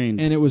ingrained.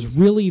 And it was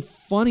really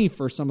funny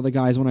for some of the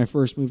guys when I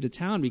first moved to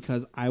town,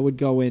 because I would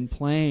go in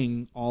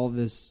playing all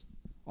these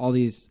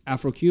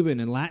Afro-Cuban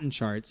and Latin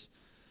charts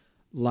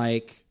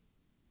like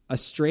a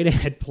straight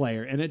ahead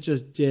player, and it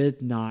just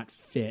did not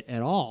fit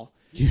at all.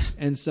 Yeah.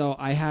 And so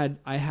I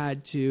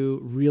had to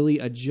really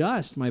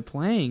adjust my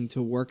playing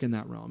to work in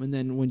that realm. And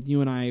then when you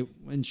and I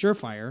in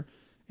Surefire,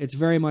 it's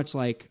very much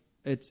like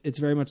it's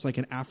very much like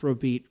an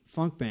Afrobeat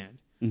funk band.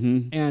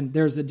 Mm-hmm. And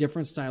there's a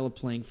different style of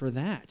playing for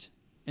that.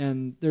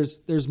 And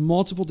there's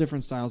multiple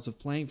different styles of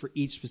playing for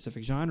each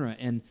specific genre.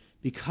 And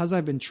because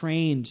I've been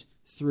trained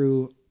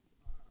through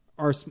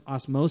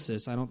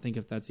osmosis, I don't think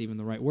if that's even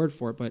the right word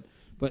for it, but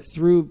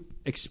through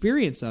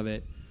experience of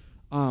it,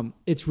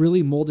 it's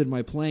really molded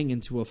my playing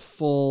into a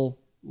full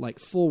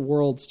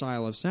world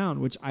style of sound,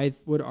 which I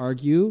would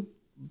argue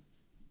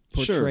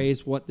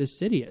portrays what this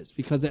city is,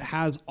 because it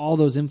has all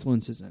those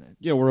influences in it.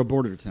 Yeah, we're a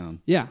border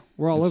town. Yeah,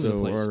 we're all over the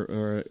place.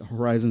 Our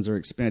horizons are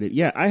expanded.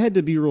 Yeah, I had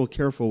to be real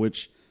careful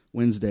which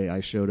Wednesday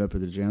I showed up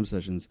at the jam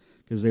sessions,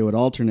 because they would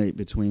alternate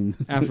between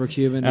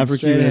Afro-Cuban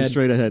and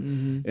straight ahead.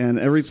 Mm-hmm. And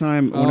every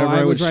time, whenever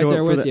I would show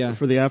up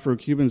for the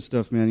Afro-Cuban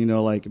stuff, man,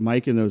 like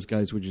Mike and those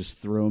guys would just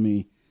throw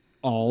me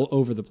all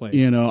over the place.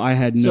 I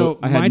had no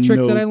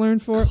that I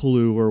learned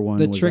clue where one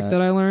was the trick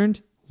that I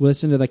learned,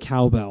 listen to the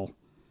cowbell.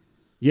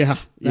 Yeah.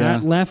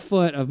 That left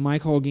foot of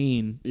Mike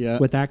Holguin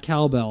with that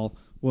cowbell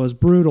was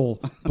brutal,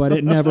 but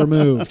it never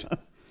moved.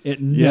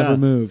 It never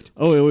moved.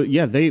 Oh,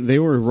 they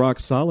were rock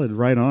solid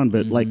right on.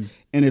 But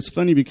and it's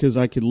funny because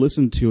I could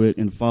listen to it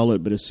and follow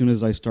it, but as soon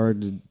as I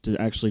started to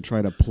actually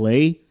try to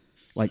play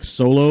like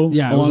solo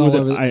along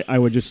with it, I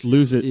would just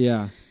lose it.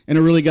 Yeah. And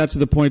it really got to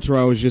the point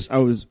where it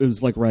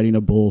was like riding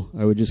a bull.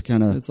 I would just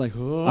kind of, it's like,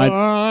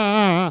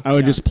 I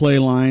would just play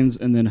lines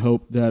and then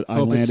hope that I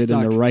landed in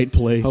the right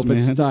place. Hope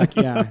it's stuck.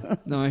 Yeah.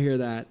 No, I hear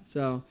that.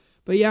 So,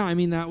 but yeah, I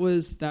mean, that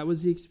was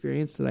the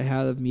experience that I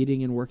had of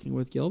meeting and working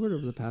with Gilbert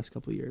over the past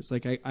couple of years.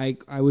 Like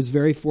I was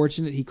very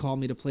fortunate. He called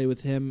me to play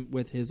with him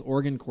with his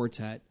organ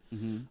quartet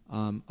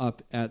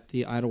up at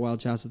the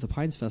Idlewild Jazz at the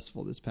Pines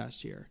Festival this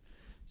past year.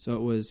 So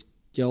it was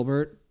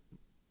Gilbert,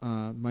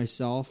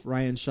 myself,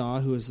 Ryan Shaw,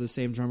 who is the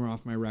same drummer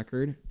off my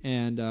record,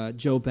 and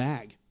Joe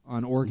Bagg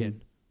on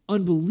organ.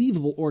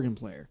 Unbelievable organ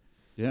player.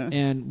 Yeah.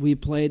 And we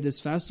played this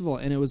festival,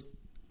 and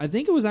I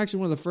think it was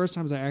actually one of the first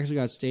times I actually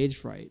got stage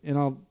fright.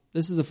 And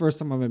this is the first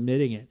time I'm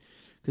admitting it.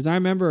 Because I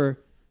remember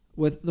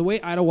with the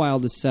way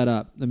Idlewild is set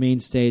up, the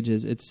main stage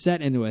it's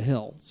set into a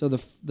hill. So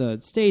the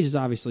stage is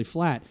obviously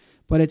flat,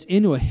 but it's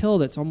into a hill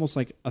that's almost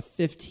like a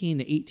 15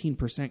 to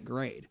 18%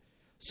 grade.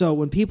 So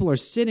when people are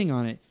sitting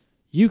on it,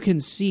 you can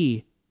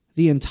see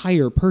the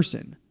entire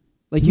person.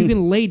 Like you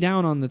can lay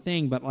down on the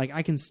thing, but like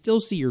I can still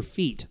see your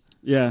feet.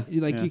 Yeah.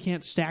 You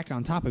can't stack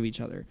on top of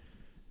each other.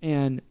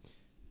 And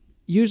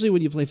usually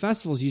when you play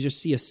festivals, you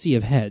just see a sea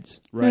of heads.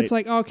 Right. And it's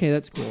like, okay,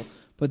 that's cool.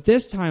 But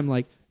this time,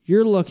 like,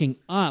 you're looking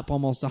up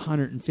almost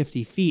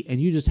 150 feet, and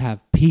you just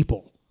have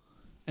people.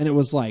 And it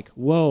was like,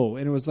 whoa.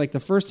 And it was like the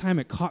first time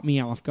it caught me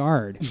off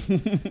guard.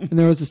 And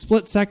there was a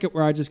split second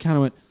where I just kind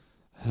of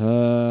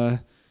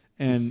went,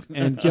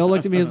 And Gil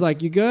looked at me and was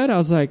like, you good? I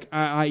was like,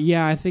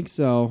 yeah, I think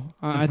so.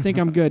 I think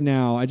I'm good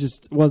now. I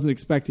just wasn't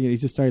expecting it. He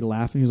just started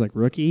laughing. He was like,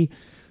 rookie?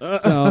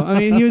 So,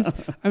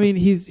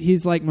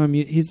 he's like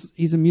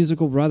he's a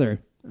musical brother.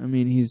 I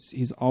mean,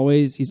 he's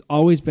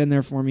always been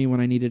there for me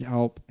when I needed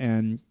help.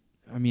 And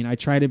I mean, I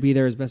try to be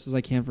there as best as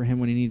I can for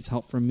him when he needs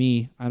help from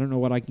me. I don't know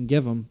what I can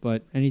give him,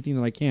 but anything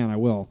that I can, I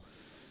will.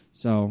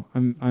 So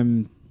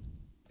I'm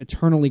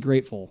eternally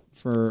grateful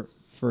for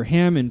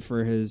him and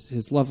for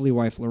his lovely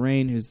wife,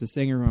 Lorraine, who's the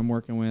singer who I'm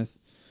working with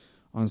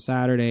on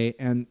Saturday,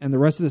 and the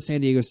rest of the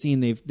San Diego scene.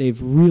 They've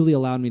really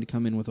allowed me to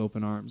come in with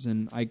open arms,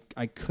 and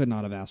I could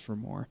not have asked for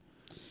more.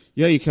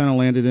 Yeah, you kind of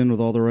landed in with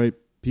all the right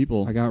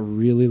people. I got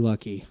really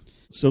lucky.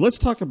 So let's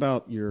talk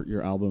about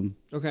your album.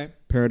 Okay.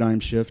 Paradigm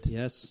Shift.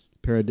 Yes.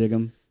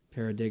 Paradigm.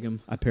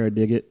 I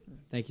paradig it.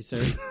 Thank you,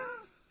 sir.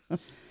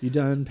 You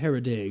done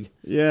paradig.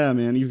 Yeah,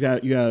 man. You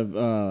have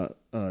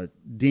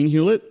Dean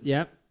Hewlett.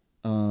 Yep.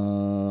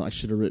 I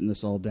should have written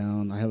this all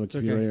down. I have a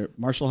computer okay. here.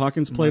 Marshall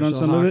Hawkins played on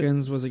some of it. Marshall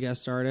Hawkins was a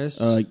guest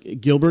artist.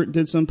 Gilbert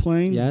did some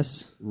playing.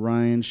 Yes.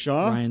 Ryan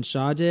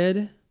Shaw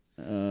did.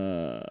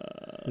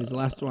 Who's the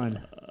last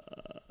one?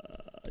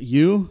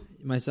 You.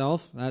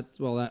 Myself.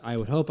 I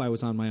would hope I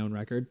was on my own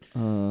record.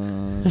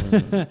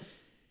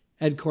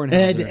 Ed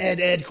Kornhauser.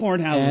 Ed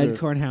Kornhauser. Ed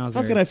Kornhauser.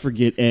 How could I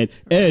forget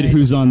Ed,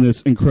 who's on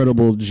this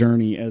incredible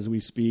journey as we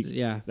speak.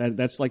 Yeah.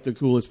 That's like the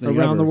coolest thing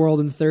Around ever. the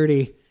world in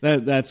 30.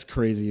 That's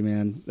crazy,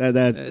 man.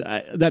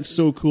 That's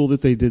so cool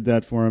that they did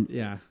that for him.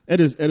 Yeah.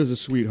 Ed is a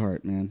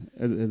sweetheart, man.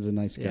 Ed is a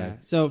nice guy. Yeah.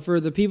 So for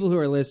the people who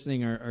are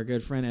listening, our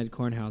good friend Ed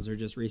Kornhauser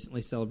just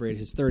recently celebrated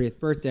his 30th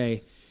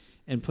birthday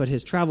and put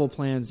his travel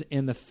plans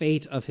in the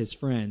fate of his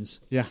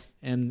friends. Yeah.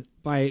 And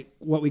by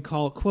what we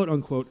call, quote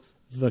unquote,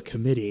 the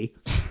committee,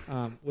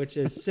 which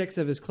is 6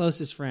 of his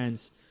closest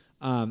friends,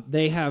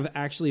 they have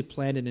actually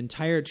planned an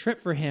entire trip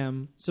for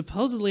him,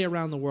 supposedly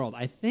around the world.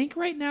 I think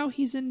right now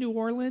he's in New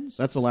Orleans.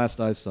 That's the last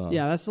I saw.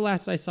 Yeah, that's the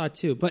last I saw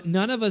too. But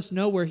none of us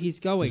know where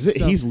he's going.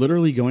 He's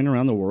literally going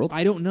around the world?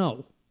 I don't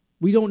know.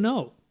 We don't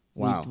know.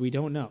 Wow. We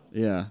don't know.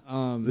 Yeah.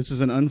 This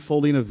is an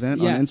unfolding event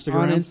on Instagram?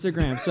 on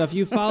Instagram. So if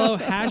you follow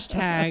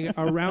hashtag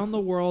around the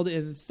world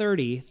in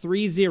 30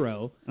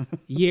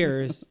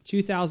 years,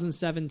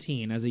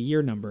 2017 as a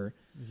year number.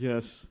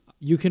 Yes.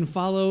 You can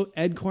follow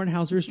Ed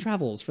Kornhauser's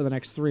travels for the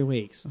next 3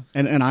 weeks.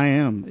 And I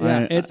am.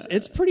 Yeah,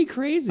 it's pretty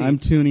crazy. I'm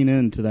tuning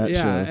in to that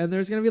show. Yeah, and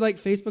there's going to be like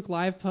Facebook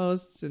Live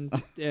posts and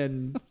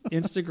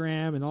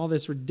Instagram and all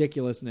this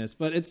ridiculousness.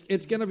 But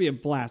it's going to be a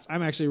blast.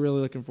 I'm actually really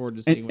looking forward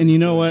to seeing And you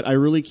know what? I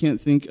really can't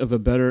think of a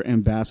better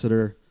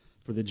ambassador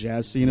for the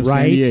jazz scene of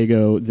San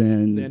Diego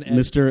than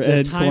Mr.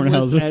 Ed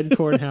Kornhauser. Ed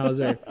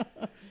Kornhauser.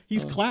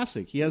 He's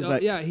classic. He has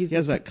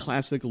that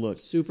classic look.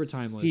 Super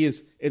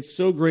timeless. It's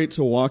so great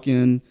to walk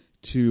in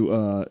to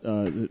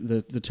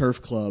the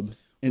Turf Club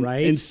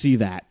and see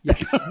that.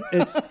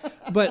 Yes.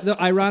 But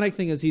the ironic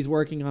thing is he's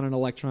working on an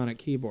electronic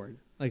keyboard.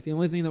 Like the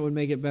only thing that would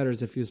make it better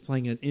is if he was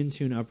playing an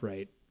in-tune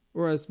upright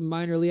or a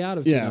minorly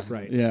out-of-tune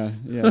upright. Yeah.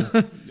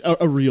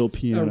 a real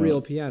piano. A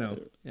real piano.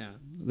 Yeah.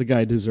 The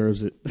guy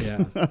deserves it.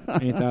 Yeah.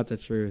 Ain't that the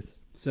truth?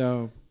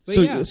 So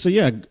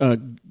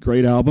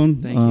great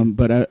album. Thank you.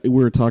 But we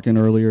were talking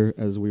earlier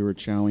as we were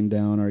chowing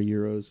down our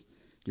gyros.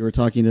 You were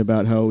talking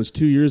about how it was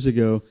 2 years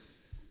ago,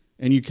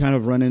 and you kind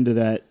of run into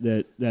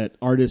that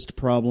artist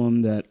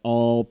problem that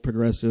all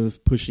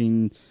progressive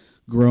pushing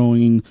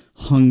growing,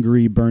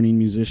 hungry, burning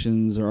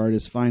musicians or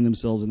artists find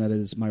themselves in that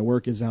is my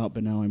work is out,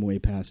 but now I'm way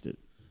past it.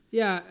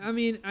 Yeah, I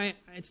mean,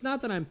 it's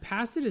not that I'm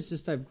past it, it's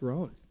just I've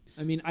grown.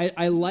 I mean,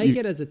 I like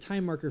it as a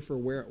time marker for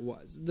where it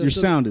was. Your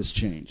sound has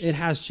changed. It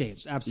has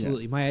changed,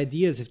 absolutely. Yeah. My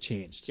ideas have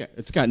changed. Yeah,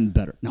 it's gotten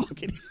better. No, I'm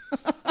kidding.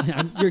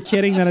 You're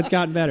kidding that it's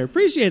gotten better.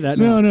 Appreciate that.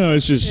 No,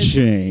 it's just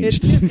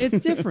changed. It's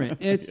different.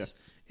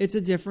 It's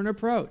a different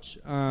approach.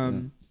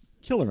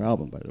 Killer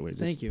album, by the way.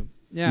 Thank you.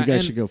 Yeah, you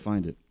guys should go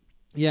find it.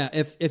 Yeah,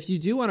 if you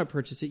do want to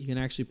purchase it, you can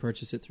actually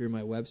purchase it through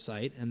my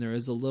website, and there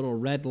is a little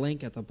red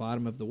link at the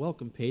bottom of the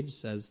welcome page that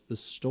says the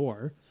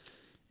store.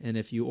 And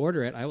if you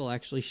order it, I will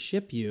actually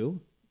ship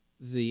you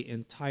the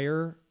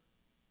entire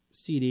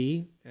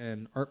CD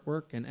and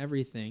artwork and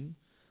everything.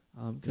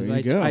 Because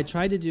I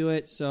tried to do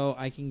it so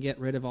I can get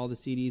rid of all the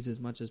CDs as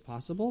much as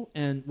possible.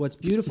 And what's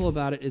beautiful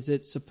about it is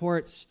it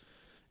supports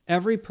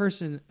every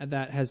person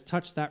that has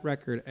touched that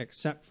record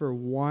except for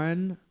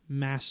one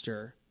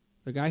master.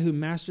 The guy who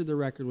mastered the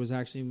record was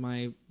actually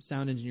my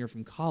sound engineer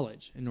from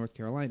college in North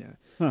Carolina.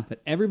 Huh.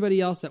 But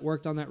everybody else that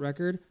worked on that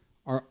record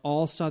are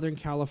all Southern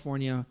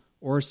California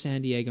or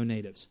San Diego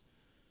natives.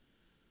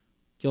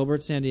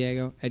 Gilbert, San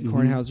Diego. Ed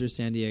Kornhauser,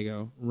 San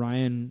Diego.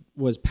 Ryan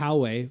was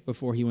Poway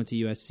before he went to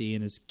USC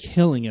and is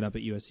killing it up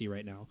at USC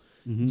right now.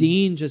 Mm-hmm.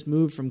 Dean just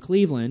moved from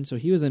Cleveland, so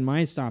he was in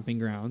my stomping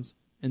grounds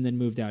and then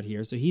moved out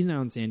here. So he's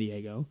now in San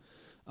Diego.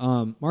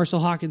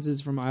 Marshall Hawkins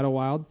is from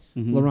Idlewild.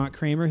 Mm-hmm. Laurent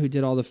Kramer, who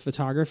did all the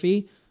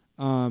photography,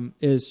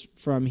 is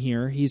from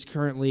here. He's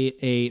currently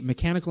a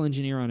mechanical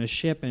engineer on a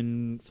ship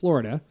in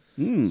Florida.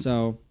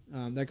 So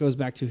that goes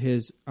back to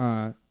his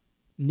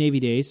Navy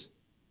days.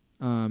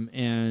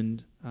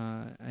 And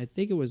I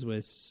think it was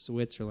with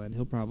Switzerland.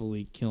 He'll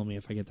probably kill me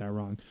if I get that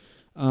wrong.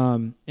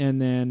 And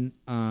then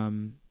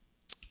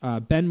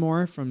Ben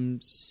Moore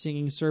from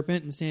Singing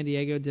Serpent in San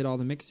Diego did all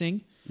the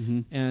mixing.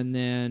 Mm-hmm. And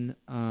then,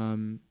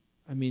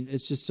 I mean,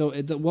 it's just so...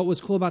 what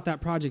was cool about that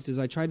project is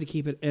I tried to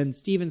keep it... And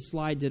Steven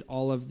Slide did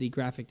all of the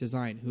graphic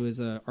design, who is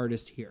an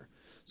artist here.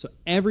 So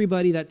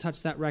everybody that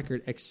touched that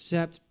record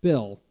except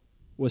Bill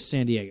was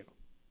San Diego.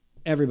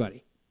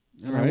 Everybody.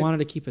 And I wanted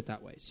to keep it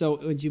that way. So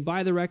when you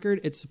buy the record,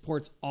 it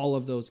supports all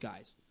of those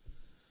guys.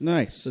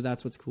 Nice. So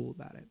that's what's cool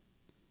about it.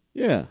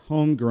 Yeah,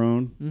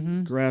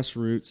 homegrown,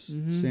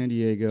 grassroots, San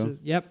Diego.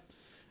 Yep.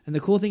 And the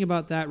cool thing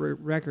about that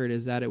record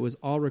is that it was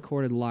all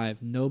recorded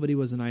live. Nobody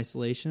was in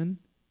isolation,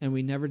 and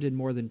we never did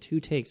more than 2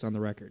 takes on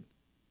the record.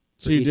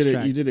 So you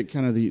did it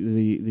kind of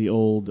the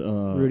old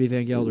Rudy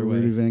Van Gelder way.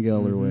 Rudy Van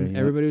Gelder way. Yep.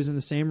 Everybody was in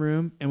the same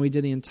room, and we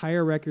did the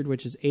entire record,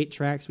 which is 8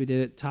 tracks. We did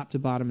it top to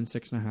bottom in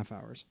 6.5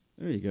 hours.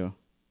 There you go.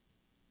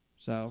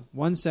 So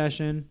 1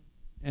 session,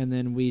 and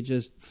then we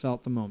just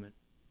felt the moment,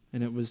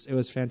 and it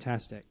was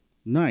fantastic.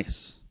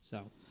 Nice.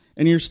 So,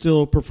 and you're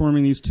still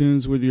performing these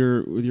tunes with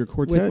your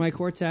quartet? With my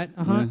quartet,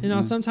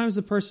 sometimes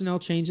the personnel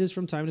changes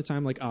from time to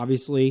time. Like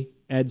obviously,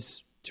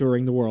 Ed's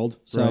touring the world,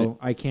 so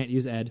I can't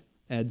use Ed.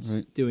 Ed's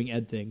doing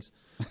Ed things.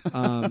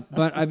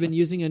 But I've been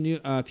using a new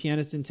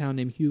pianist in town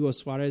named Hugo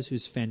Suarez,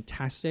 who's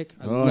fantastic.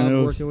 I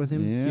love working with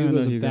him. Yeah,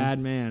 Hugo's a bad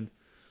man.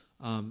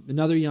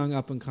 Another young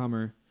up and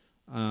comer.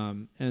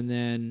 And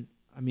then,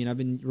 I mean, I've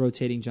been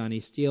rotating Johnny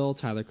Steele,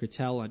 Tyler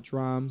Crittell on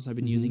drums. I've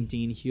been using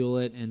Dean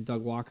Hewlett and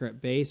Doug Walker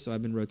at bass, so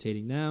I've been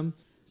rotating them.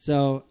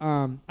 So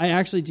I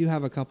actually do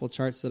have a couple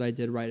charts that I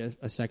did write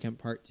a second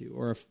part to,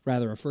 or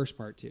rather a first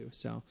part to.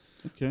 So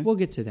we'll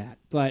get to that.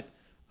 But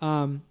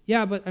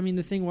but I mean,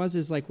 the thing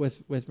is like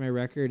with my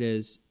record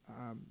is,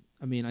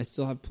 I mean, I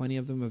still have plenty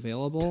of them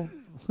available.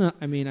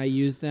 I mean, I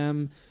use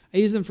them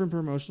for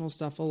promotional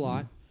stuff a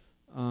lot.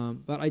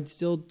 But I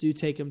still do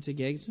take them to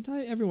gigs. And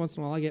every once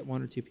in a while, I get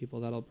 1 or 2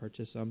 people that'll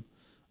purchase them.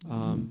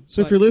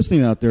 So if you're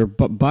listening out there,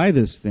 buy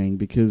this thing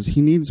because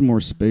he needs more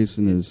space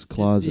in his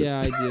closet. Yeah,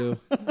 I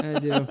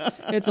do.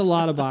 It's a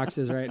lot of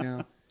boxes right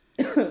now.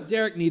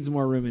 Derek needs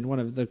more room in one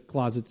of the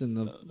closets in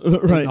the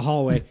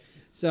hallway.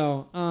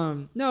 So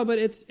no, but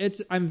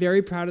it's. I'm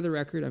very proud of the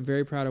record. I'm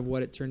very proud of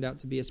what it turned out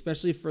to be,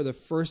 especially for the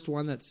first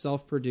one that's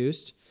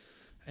self-produced.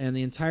 And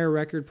the entire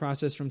record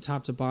process from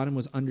top to bottom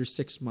was under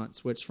 6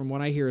 months, which from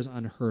what I hear is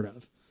unheard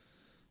of.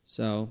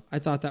 So I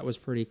thought that was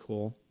pretty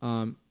cool.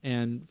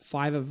 And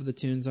 5 of the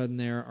tunes on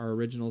there are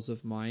originals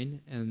of mine,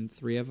 and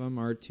 3 of them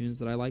are tunes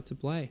that I like to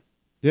play.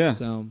 Yeah.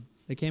 So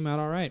it came out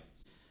all right.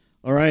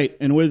 All right.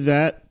 And with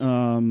that,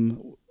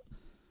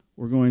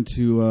 we're going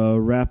to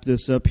wrap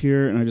this up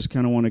here. And I just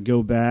kind of want to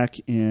go back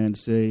and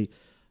say,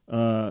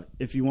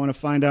 if you want to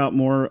find out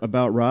more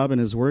about Rob and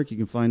his work, you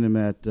can find him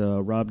at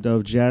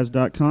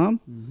robdovejazz.com.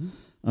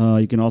 Mm-hmm.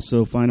 You can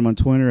also find him on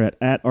Twitter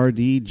at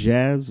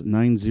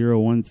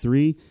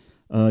rdjazz9013.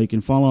 You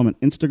can follow him on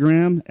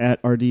Instagram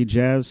at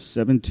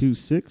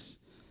rdjazz726.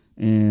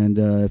 And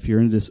if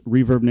you're into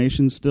Reverb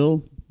Nation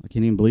still, I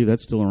can't even believe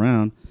that's still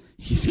around.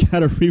 He's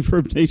got a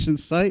Reverb Nation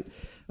site,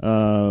 /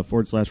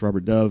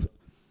 Robert Dove.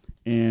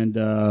 And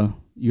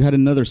you had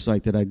another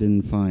site that I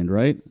didn't find,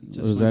 right?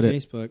 Just my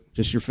Facebook.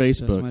 Just your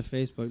Facebook. Just my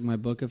Facebook, my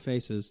book of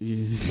faces.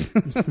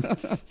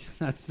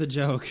 That's the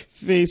joke.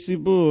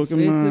 Facebook.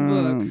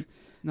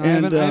 No, I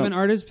have an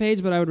artist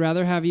page, but I would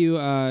rather have you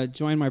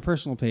join my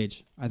personal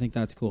page. I think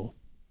that's cool.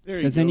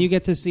 Because then you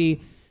get to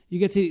see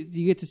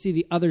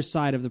the other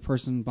side of the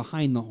person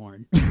behind the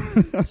horn.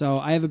 So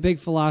I have a big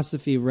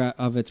philosophy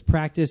of it's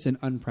practice and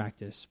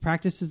unpractice.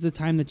 Practice is the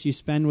time that you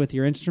spend with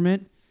your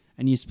instrument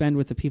and you spend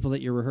with the people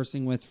that you're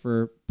rehearsing with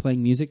for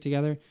playing music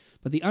together.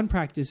 But the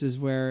unpractice is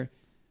where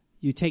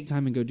you take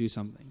time and go do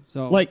something.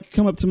 So, like,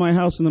 come up to my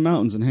house in the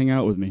mountains and hang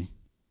out with me.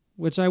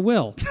 Which I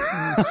will.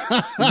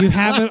 You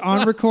have it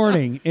on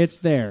recording. It's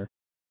there.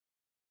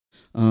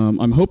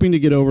 I'm hoping to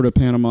get over to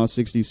Panama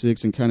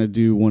 66 and kind of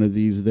do one of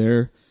these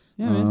there.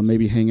 Yeah,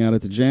 maybe hang out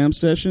at the jam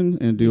session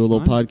and do a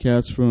little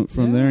podcast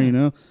from there, you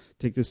know.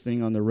 Take this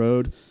thing on the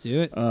road.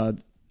 Do it.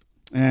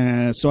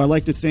 So I'd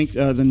like to thank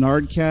the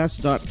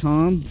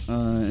Nardcast.com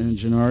and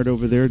Jannard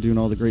over there doing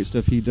all the great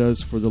stuff he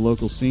does for the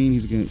local scene.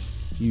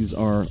 He's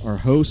our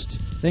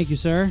host. Thank you,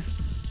 sir.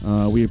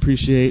 We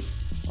appreciate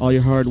all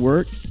your hard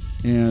work.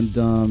 And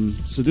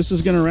so this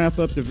is going to wrap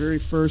up the very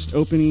first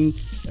opening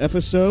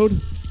episode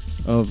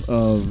of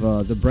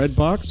The Bread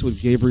Box with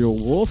Gabriel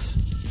Wolf.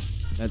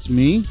 That's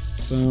me.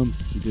 Boom.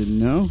 You didn't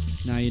know?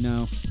 Now you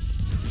know.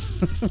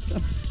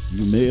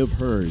 You may have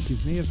heard. You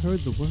may have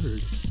heard the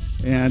word.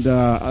 And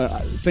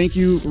thank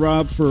you,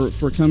 Rob,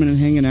 for coming and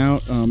hanging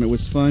out. It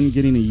was fun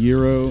getting a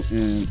Euro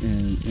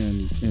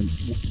and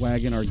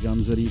wagging our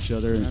gums at each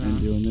other and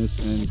doing this.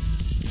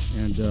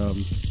 And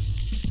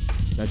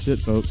that's it,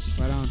 folks.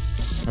 Right on.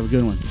 Have a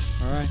good one.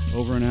 All right.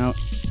 Over and out.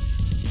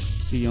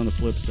 See you on the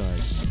flip side.